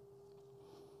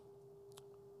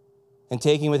 And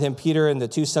taking with him Peter and the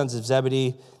two sons of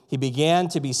Zebedee, he began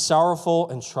to be sorrowful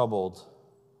and troubled.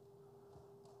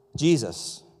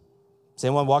 Jesus,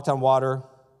 same one, walked on water,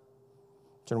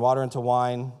 turned water into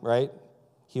wine, right?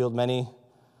 Healed many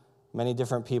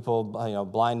different people,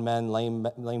 blind men,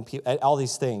 lame people, all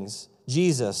these things.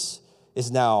 Jesus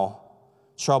is now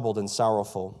troubled and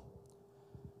sorrowful.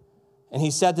 And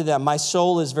he said to them, my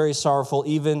soul is very sorrowful,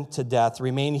 even to death.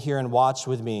 Remain here and watch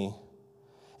with me.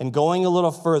 And going a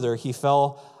little further, he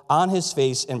fell on his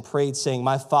face and prayed, saying,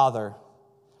 my Father,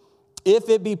 if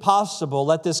it be possible,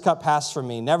 let this cup pass from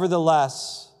me.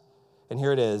 Nevertheless, and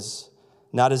here it is,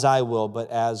 not as I will, but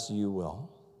as you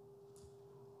will.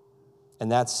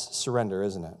 And that's surrender,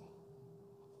 isn't it?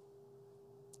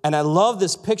 And I love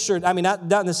this picture. I mean, not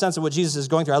in the sense of what Jesus is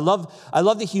going through. I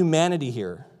love the humanity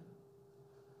here.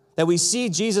 That we see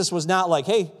Jesus was not like,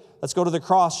 hey, let's go to the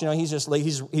cross. He's just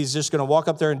going to walk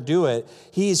up there and do it.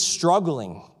 He's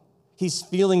struggling. He's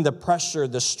feeling the pressure,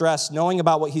 the stress, knowing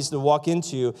about what he's to walk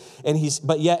into.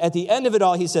 But yet at the end of it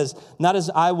all, he says, not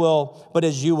as I will, but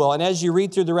as you will. And as you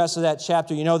read through the rest of that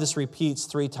chapter, this repeats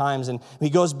 3 times. And he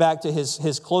goes back to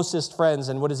his closest friends.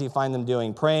 And what does he find them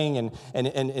doing? Praying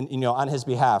and on his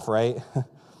behalf, right?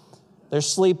 They're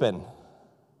sleeping.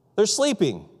 They're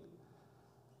sleeping.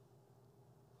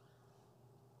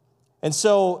 And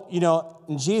so,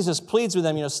 Jesus pleads with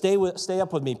them, stay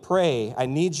up with me, pray. I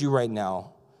need you right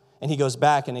now. And he goes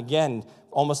back, and again,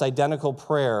 almost identical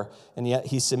prayer, and yet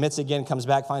he submits again, comes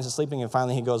back, finds them sleeping, and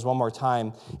finally he goes one more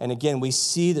time. And again, we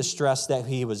see the stress that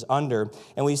he was under,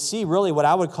 and we see really what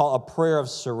I would call a prayer of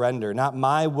surrender. Not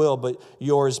my will, but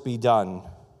yours be done,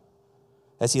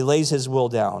 as he lays his will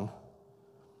down.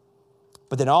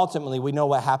 But then ultimately, we know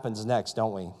what happens next,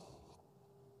 don't we?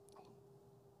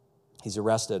 He's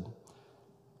arrested.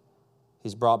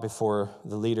 He's brought before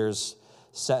the leaders,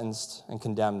 sentenced and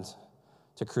condemned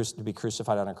to be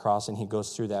crucified on a cross, and he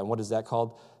goes through that. And what is that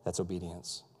called? That's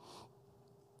obedience.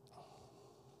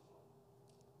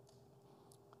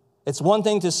 It's one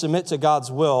thing to submit to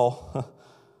God's will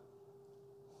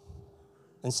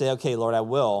and say, okay, Lord, I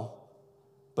will.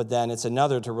 But then it's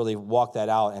another to really walk that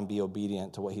out and be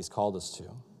obedient to what he's called us to.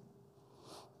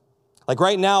 Like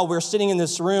right now, we're sitting in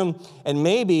this room, and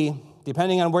maybe,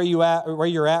 depending on where you're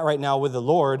at right now with the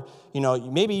Lord,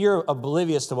 maybe you're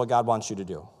oblivious to what God wants you to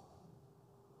do.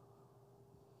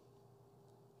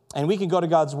 And we can go to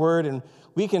God's word, and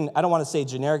we can, I don't want to say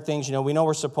generic things. We know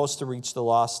we're supposed to reach the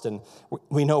lost, and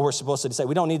we know we're supposed to decide.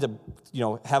 We don't need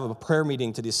to, have a prayer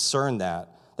meeting to discern that.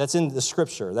 That's in the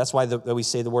scripture. That's why we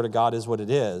say the word of God is what it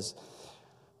is.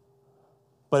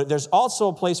 But there's also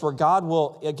a place where God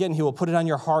will, again, he will put it on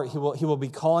your heart. He will be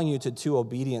calling you to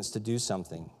obedience, to do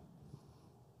something.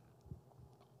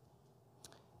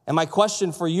 And my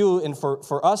question for you and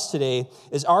for us today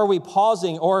is, are we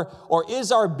pausing, or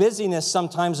is our busyness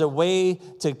sometimes a way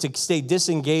to stay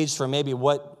disengaged from maybe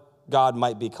what God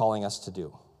might be calling us to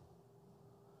do?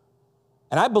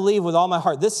 And I believe with all my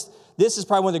heart, this is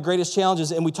probably one of the greatest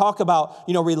challenges. And we talk about,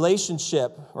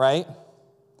 relationship, right?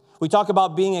 We talk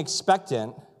about being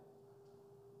expectant.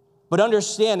 But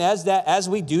understand, as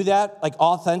we do that, like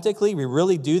authentically, we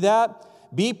really do that,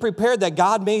 be prepared that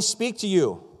God may speak to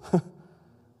you.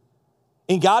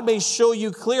 And God may show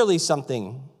you clearly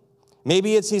something.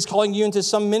 Maybe he's calling you into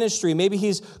some ministry. Maybe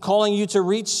he's calling you to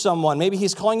reach someone. Maybe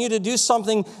he's calling you to do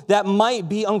something that might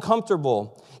be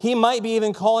uncomfortable. He might be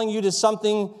even calling you to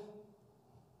something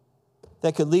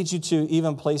that could lead you to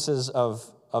even places of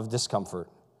discomfort,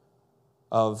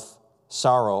 of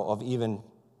sorrow, of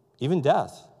even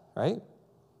death, right?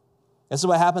 This is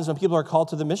what happens when people are called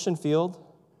to the mission field.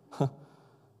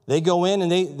 They go in and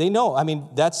they know. I mean,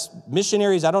 that's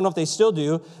missionaries. I don't know if they still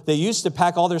do. They used to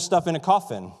pack all their stuff in a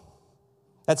coffin.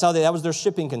 That was their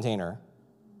shipping container,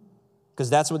 because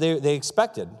that's what they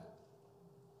expected.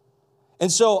 And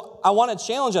so I want to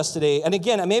challenge us today. And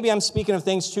again, maybe I'm speaking of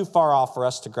things too far off for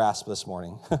us to grasp this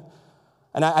morning.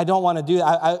 And I don't want to do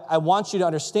that. I want you to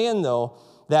understand, though,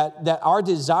 that our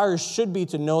desire should be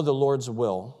to know the Lord's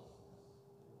will.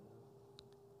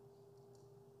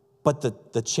 But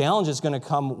the challenge is going to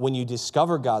come when you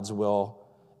discover God's will,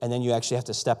 and then you actually have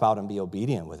to step out and be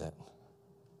obedient with it.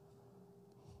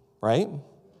 Right?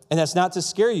 And that's not to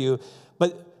scare you,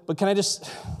 but But can I just,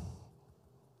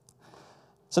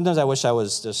 sometimes I wish I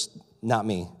was just not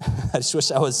me. I just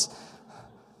wish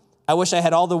I wish I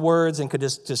had all the words and could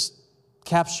just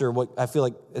capture what I feel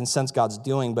like and sense God's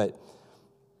doing, but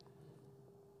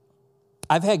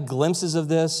I've had glimpses of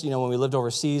this, when we lived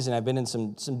overseas, and I've been in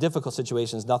some difficult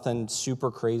situations, nothing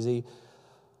super crazy.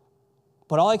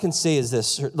 But all I can say is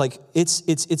this, like, it's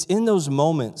in those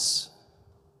moments.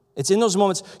 It's in those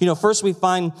moments, first we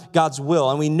find God's will,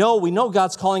 and we know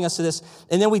God's calling us to this,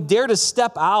 and then we dare to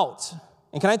step out.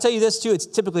 And can I tell you this too? It's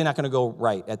typically not going to go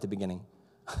right at the beginning.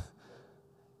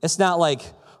 It's not like,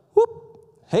 whoop,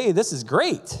 hey, this is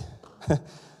great.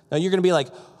 No, you're going to be like,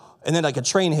 and then like a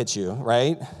train hits you,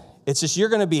 right? It's just you're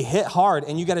going to be hit hard,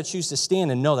 and you got to choose to stand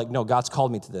and know, like, no, God's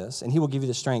called me to this, and he will give you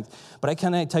the strength. But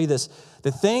can I tell you this? The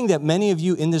thing that many of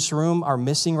you in this room are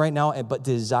missing right now, but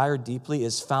desire deeply,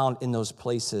 is found in those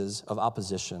places of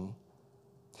opposition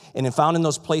and found in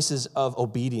those places of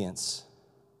obedience.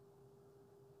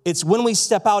 It's when we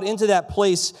step out into that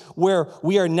place where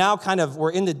we are now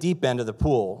we're in the deep end of the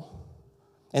pool,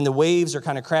 and the waves are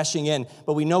kind of crashing in,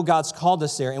 but we know God's called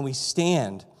us there, and we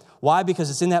stand. Why? Because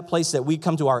it's in that place that we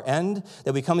come to our end,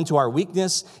 that we come into our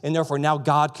weakness, and therefore now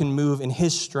God can move in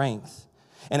his strength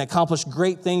and accomplish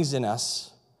great things in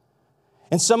us.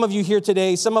 And some of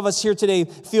us here today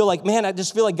feel like, man, I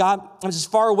just feel like God, I'm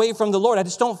just far away from the Lord. I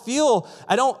just don't feel,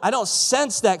 I don't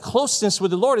sense that closeness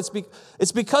with the Lord.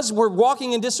 It's because we're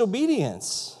walking in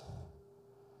disobedience.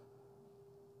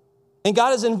 And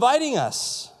God is inviting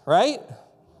us, right?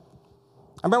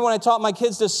 I remember when I taught my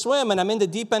kids to swim, and I'm in the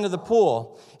deep end of the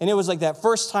pool, and it was like that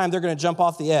first time they're going to jump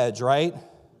off the edge, right?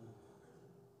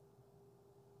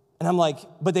 And I'm like,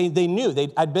 but they knew.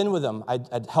 I'd been with them.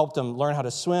 I'd helped them learn how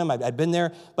to swim. I'd been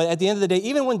there. But at the end of the day,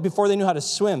 even before they knew how to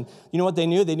swim, you know what they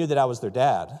knew? They knew that I was their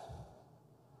dad.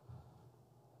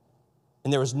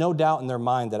 And there was no doubt in their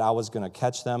mind that I was going to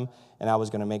catch them, and I was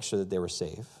going to make sure that they were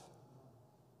safe.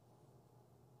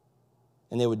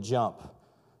 And they would jump.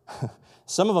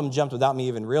 Some of them jumped without me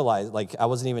even realizing, like I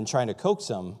wasn't even trying to coax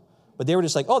them, but they were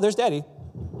just like, oh, there's Daddy,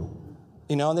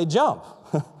 and they jump.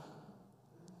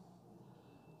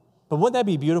 But wouldn't that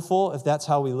be beautiful if that's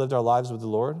how we lived our lives with the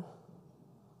Lord?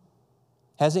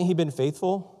 Hasn't he been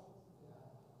faithful?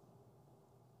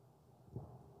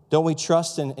 Don't we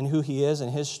trust in who he is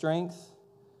and his strength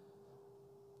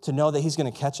to know that he's going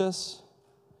to catch us?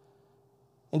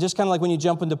 And just kind of like when you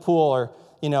jump in the pool or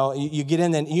you get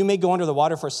in and you may go under the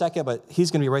water for a second, but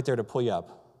he's going to be right there to pull you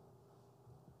up.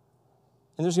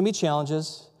 And there's going to be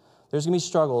challenges. There's going to be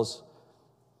struggles.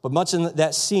 But much in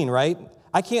that scene, right?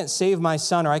 I can't save my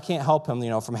son or I can't help him,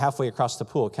 from halfway across the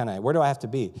pool, can I? Where do I have to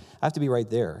be? I have to be right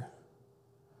there.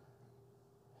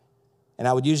 And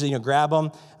I would usually, grab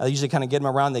them. I usually kind of get them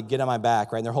around. They get on my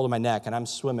back, right? And they're holding my neck, and I'm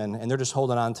swimming, and they're just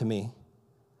holding on to me.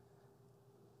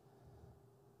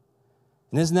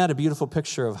 And isn't that a beautiful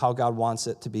picture of how God wants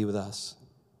it to be with us?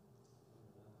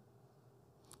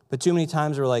 But too many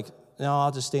times we're like, no,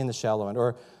 I'll just stay in the shallow end.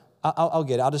 Or I'll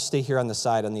just stay here on the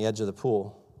side, on the edge of the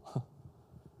pool.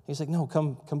 He's like, no,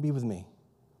 come be with me.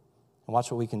 And watch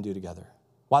what we can do together.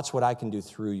 Watch what I can do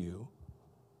through you.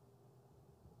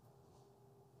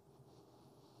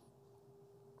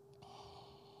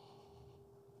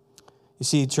 You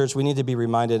see, church, we need to be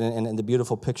reminded, and the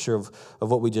beautiful picture of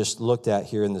what we just looked at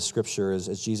here in the scripture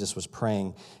as Jesus was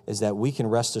praying, is that we can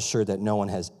rest assured that no one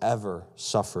has ever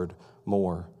suffered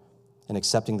more in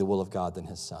accepting the will of God than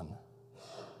his son.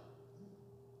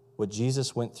 What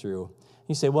Jesus went through,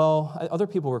 you say, well, other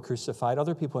people were crucified,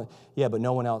 yeah, but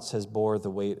no one else has bore the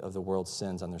weight of the world's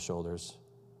sins on their shoulders.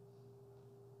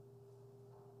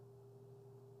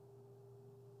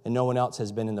 And no one else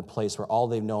has been in the place where all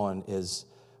they've known is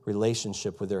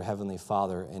relationship with their Heavenly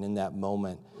Father. And in that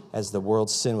moment, as the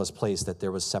world's sin was placed, that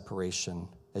there was separation.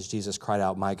 As Jesus cried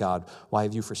out, my God, why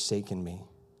have you forsaken me?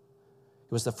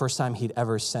 It was the first time he'd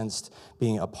ever sensed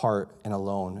being apart and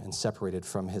alone and separated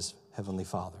from his Heavenly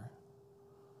Father.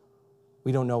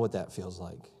 We don't know what that feels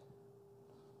like.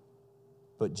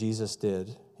 But Jesus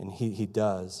did, and he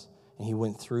does. And he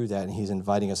went through that, and he's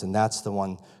inviting us, and that's the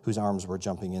one whose arms we're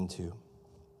jumping into.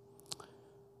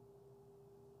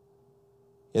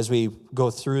 As we go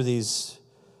through these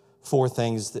 4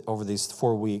 things over these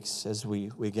 4 weeks, as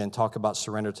we again talk about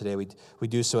surrender today, we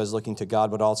do so as looking to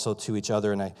God, but also to each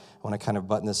other. And I want to kind of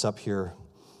button this up here.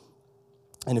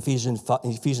 In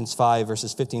Ephesians 5,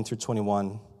 verses 15 through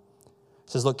 21,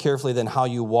 it says, look carefully then how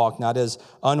you walk, not as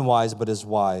unwise, but as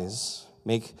wise.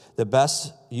 Make the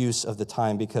best use of the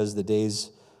time, because the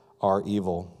days are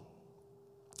evil.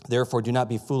 Therefore, do not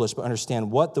be foolish, but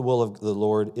understand what the will of the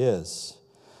Lord is.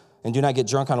 And do not get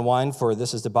drunk on wine, for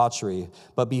this is debauchery,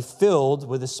 but be filled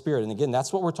with the Spirit. And again,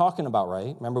 that's what we're talking about,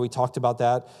 right? Remember, we talked about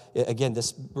that. Again,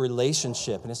 this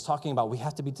relationship. And it's talking about we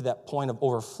have to be to that point of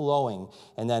overflowing.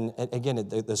 And then, again,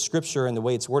 the scripture and the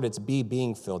way it's worded, it's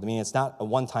being filled. I mean, it's not a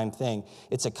one-time thing.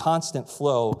 It's a constant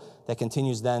flow that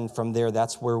continues then from there.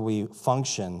 That's where we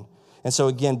function. And so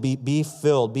again, be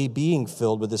filled, being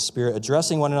filled with the Spirit,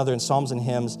 addressing one another in psalms and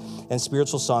hymns and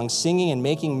spiritual songs, singing and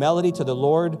making melody to the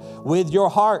Lord with your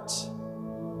heart.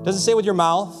 Doesn't say with your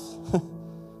mouth.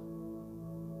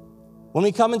 When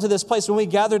we come into this place, when we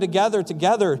gather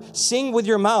together, sing with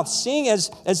your mouth. Sing as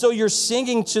though you're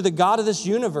singing to the God of this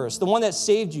universe, the one that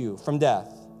saved you from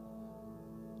death.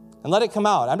 And let it come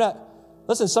out.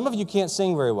 Listen, some of you can't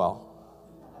sing very well.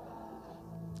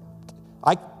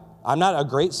 I'm not a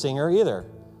great singer either.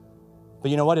 But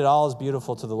you know what? It all is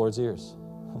beautiful to the Lord's ears.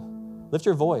 Lift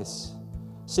your voice.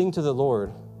 Sing to the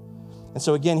Lord. And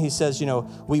so again, he says,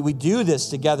 we do this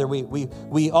together.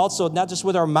 We also, not just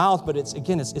with our mouth, but is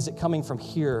it coming from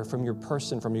here, from your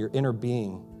person, from your inner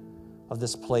being of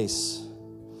this place?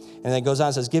 And then it goes on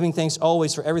and says, giving thanks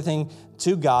always for everything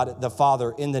to God the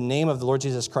Father in the name of the Lord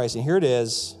Jesus Christ. And here it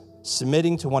is,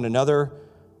 submitting to one another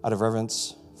out of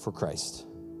reverence for Christ.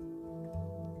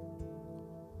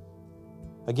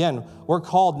 Again, we're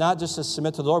called not just to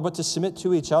submit to the Lord, but to submit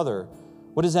to each other.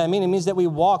 What does that mean? It means that we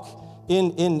walk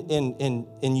in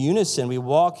unison. We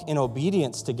walk in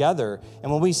obedience together.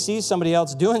 And when we see somebody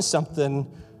else doing something,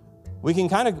 we can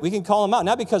call them out.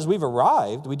 Not because we've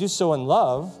arrived. We do so in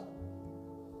love.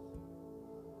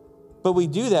 But we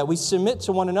do that. We submit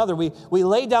to one another. We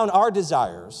lay down our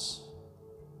desires.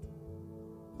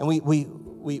 And we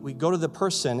go to the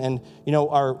person. And,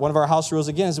 one of our house rules,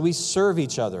 again, is we serve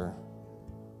each other.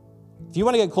 If you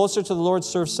want to get closer to the Lord,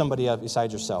 serve somebody else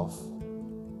beside yourself.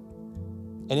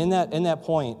 And in that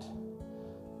point,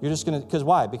 you're just going to, because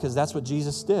why? Because that's what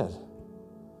Jesus did.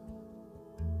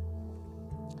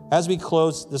 As we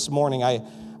close this morning, I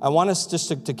want us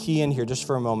just to key in here just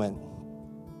for a moment.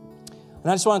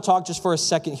 And I just want to talk just for a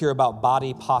second here about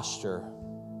body posture.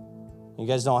 You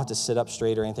guys don't have to sit up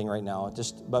straight or anything right now.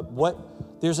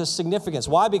 But there's a significance.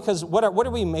 Why? Because what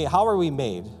are we made? How are we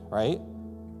made, right?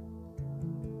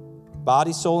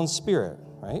 Body, soul, and spirit,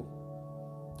 right?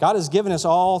 God has given us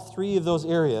all three of those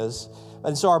areas,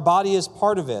 and so our body is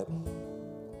part of it.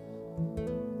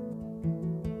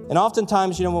 And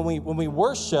oftentimes, when we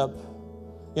worship,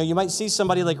 you might see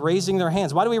somebody like raising their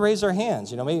hands. Why do we raise our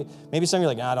hands? Maybe some of you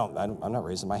are like, I'm not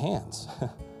raising my hands.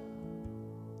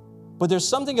 But there's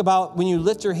something about when you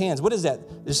lift your hands. What is that?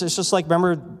 It's just like,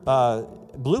 remember,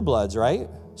 blue bloods, right?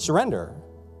 Surrender.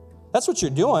 That's what you're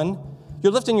doing.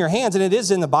 You're lifting your hands, and it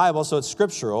is in the Bible, so it's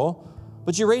scriptural.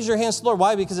 But you raise your hands to the Lord.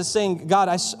 Why? Because it's saying, God,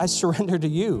 I surrender to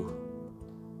you.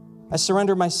 I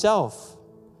surrender myself.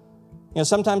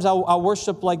 Sometimes I'll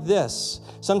worship like this.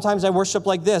 Sometimes I worship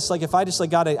like this. Like if I just like,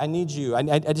 God, I need you.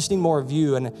 I just need more of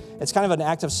you. And it's kind of an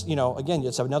act of, again,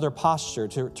 it's another posture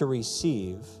to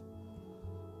receive.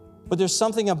 But there's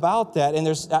something about that, and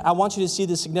I want you to see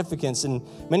the significance. And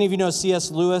many of you know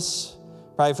C.S. Lewis,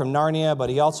 probably from Narnia, but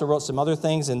he also wrote some other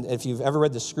things. And if you've ever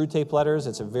read the Screw Tape Letters,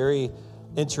 it's a very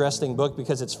interesting book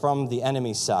because it's from the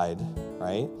enemy side,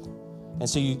 right? And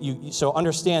so so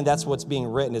understand that's what's being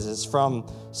written, is it's from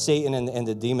Satan and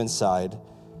the demon side.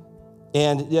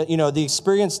 And, the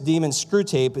experienced demon Screw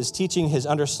Tape is teaching his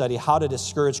understudy how to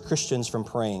discourage Christians from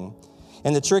praying.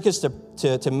 And the trick is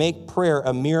to make prayer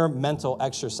a mere mental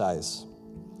exercise.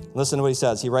 Listen to what he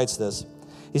says. He writes this.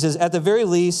 He says, at the very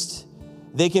least,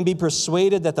 they can be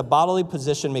persuaded that the bodily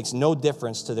position makes no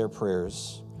difference to their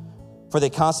prayers, for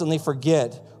they constantly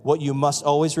forget what you must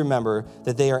always remember,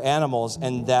 that they are animals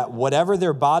and that whatever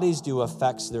their bodies do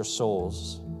affects their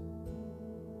souls.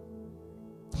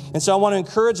 And so I want to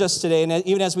encourage us today, and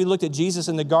even as we looked at Jesus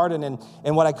in the garden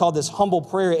and what I call this humble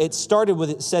prayer, it said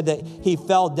that he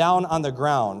fell down on the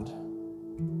ground.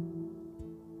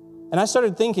 And I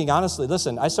started thinking, honestly, when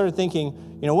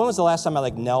was the last time I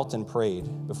knelt and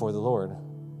prayed before the Lord?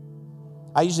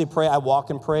 I usually pray, I walk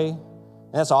and pray, and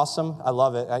that's awesome. I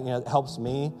love it. It helps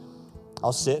me.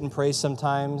 I'll sit and pray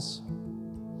sometimes.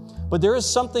 But there is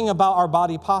something about our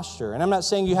body posture. And I'm not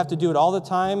saying you have to do it all the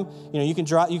time. You can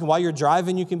while you're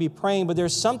driving, you can be praying, but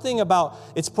there's something about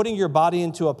it's putting your body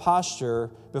into a posture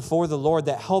before the Lord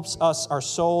that helps us, our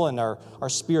soul and our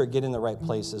spirit, get in the right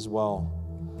place as well.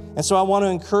 And so I want to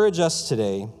encourage us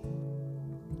today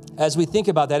as we think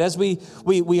about that, as we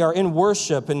are in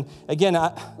worship. And again,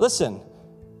 listen,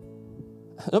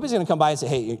 nobody's going to come by and say,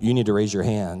 hey, you need to raise your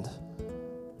hand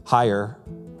higher,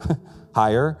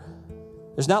 higher.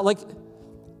 There's not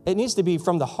it needs to be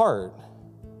from the heart.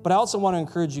 But I also want to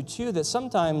encourage you too that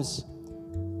sometimes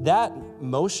that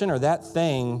motion or that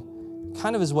thing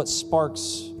kind of is what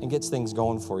sparks and gets things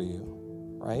going for you,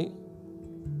 right?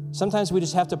 Sometimes we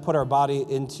just have to put our body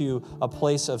into a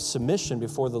place of submission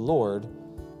before the Lord,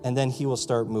 and then he will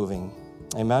start moving.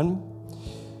 Amen?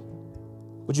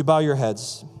 Would you bow your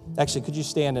heads? Actually, could you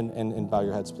stand and bow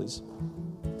your heads, please?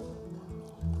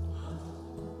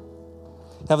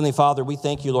 Heavenly Father, we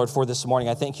thank you, Lord, for this morning.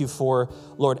 I thank you for,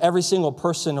 Lord, every single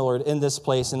person, Lord, in this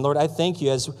place. And Lord, I thank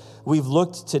you as we've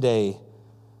looked today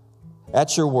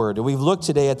at your word. And we've looked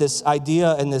today at this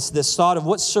idea and this thought of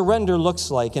what surrender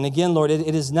looks like. And again, Lord,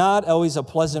 it is not always a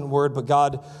pleasant word, but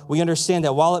God, we understand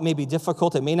that while it may be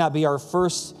difficult, it may not be our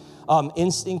first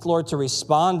instinct, Lord, to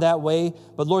respond that way.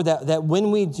 But Lord, that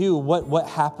when we do, what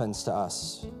happens to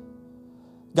us?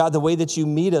 God, the way that you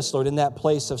meet us, Lord, in that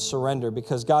place of surrender,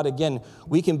 because God, again,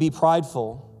 we can be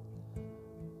prideful.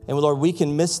 And Lord, we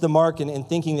can miss the mark in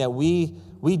thinking that we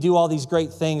do all these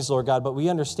great things, Lord God, but we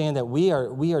understand that we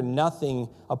are nothing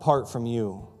apart from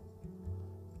you.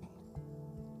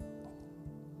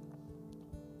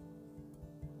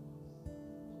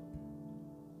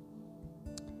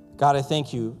 God, I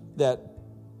thank you that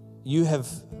you have,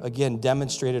 again,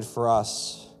 demonstrated for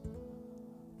us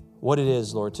what it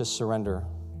is, Lord, to surrender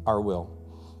our will.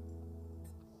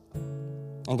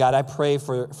 And God, I pray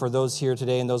for those here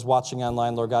today and those watching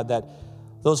online, Lord God, that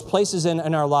those places in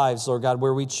our lives, Lord God,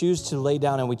 where we choose to lay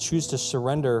down and we choose to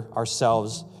surrender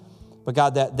ourselves, but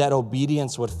God, that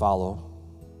obedience would follow.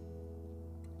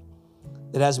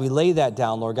 That as we lay that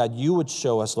down, Lord God, you would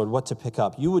show us, Lord, what to pick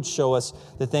up. You would show us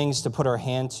the things to put our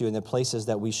hand to and the places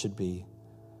that we should be.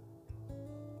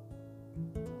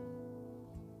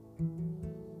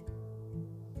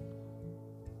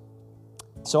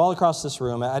 So all across this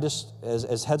room, I just,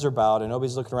 as heads are bowed and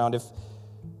nobody's looking around,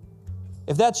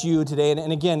 if that's you today,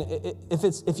 and again,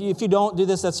 if you don't do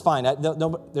this, that's fine.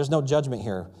 There's no judgment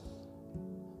here.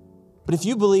 But if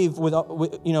you believe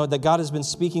that God has been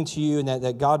speaking to you and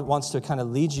that God wants to kind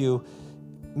of lead you,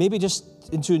 maybe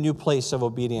just into a new place of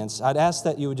obedience, I'd ask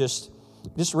that you would just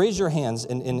raise your hands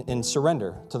and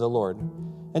surrender to the Lord,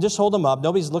 and just hold them up.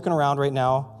 Nobody's looking around right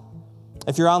now.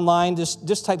 If you're online,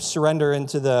 just type surrender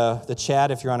into the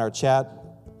chat if you're on our chat.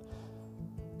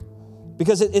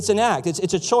 Because it's an act,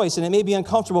 it's a choice, and it may be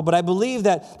uncomfortable, but I believe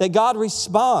that God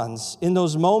responds in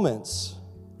those moments.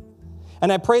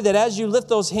 And I pray that as you lift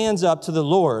those hands up to the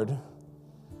Lord,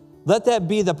 let that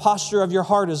be the posture of your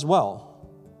heart as well.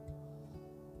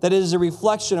 That it is a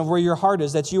reflection of where your heart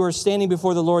is, that you are standing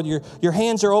before the Lord, your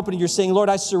hands are open, and you're saying, Lord,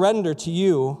 I surrender to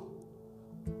you.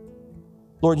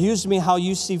 Lord, use me how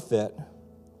you see fit.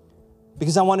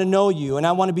 Because I want to know you, and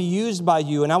I want to be used by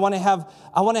you, and I want to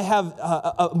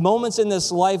have moments in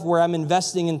this life where I'm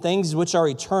investing in things which are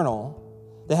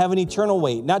eternal, that have an eternal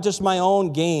weight, not just my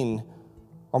own gain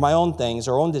or my own things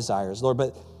or own desires, Lord,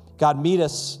 but God, meet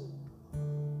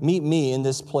me in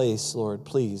this place, Lord,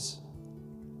 please.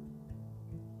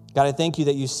 God, I thank you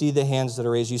that you see the hands that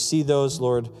are raised. You see those,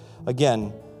 Lord,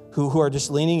 again, who are just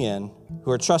leaning in,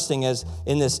 who are trusting as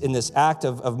in this act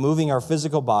of moving our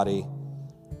physical body,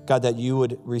 God, that you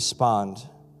would respond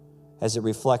as it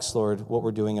reflects, Lord, what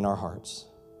we're doing in our hearts.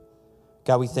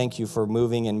 God, we thank you for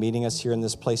moving and meeting us here in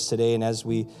this place today. And as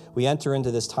we enter into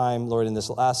this time, Lord, in this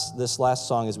last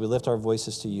song, as we lift our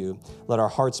voices to you, let our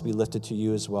hearts be lifted to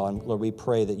you as well. And Lord, we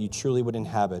pray that you truly would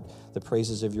inhabit the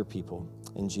praises of your people.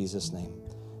 In Jesus' name,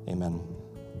 amen.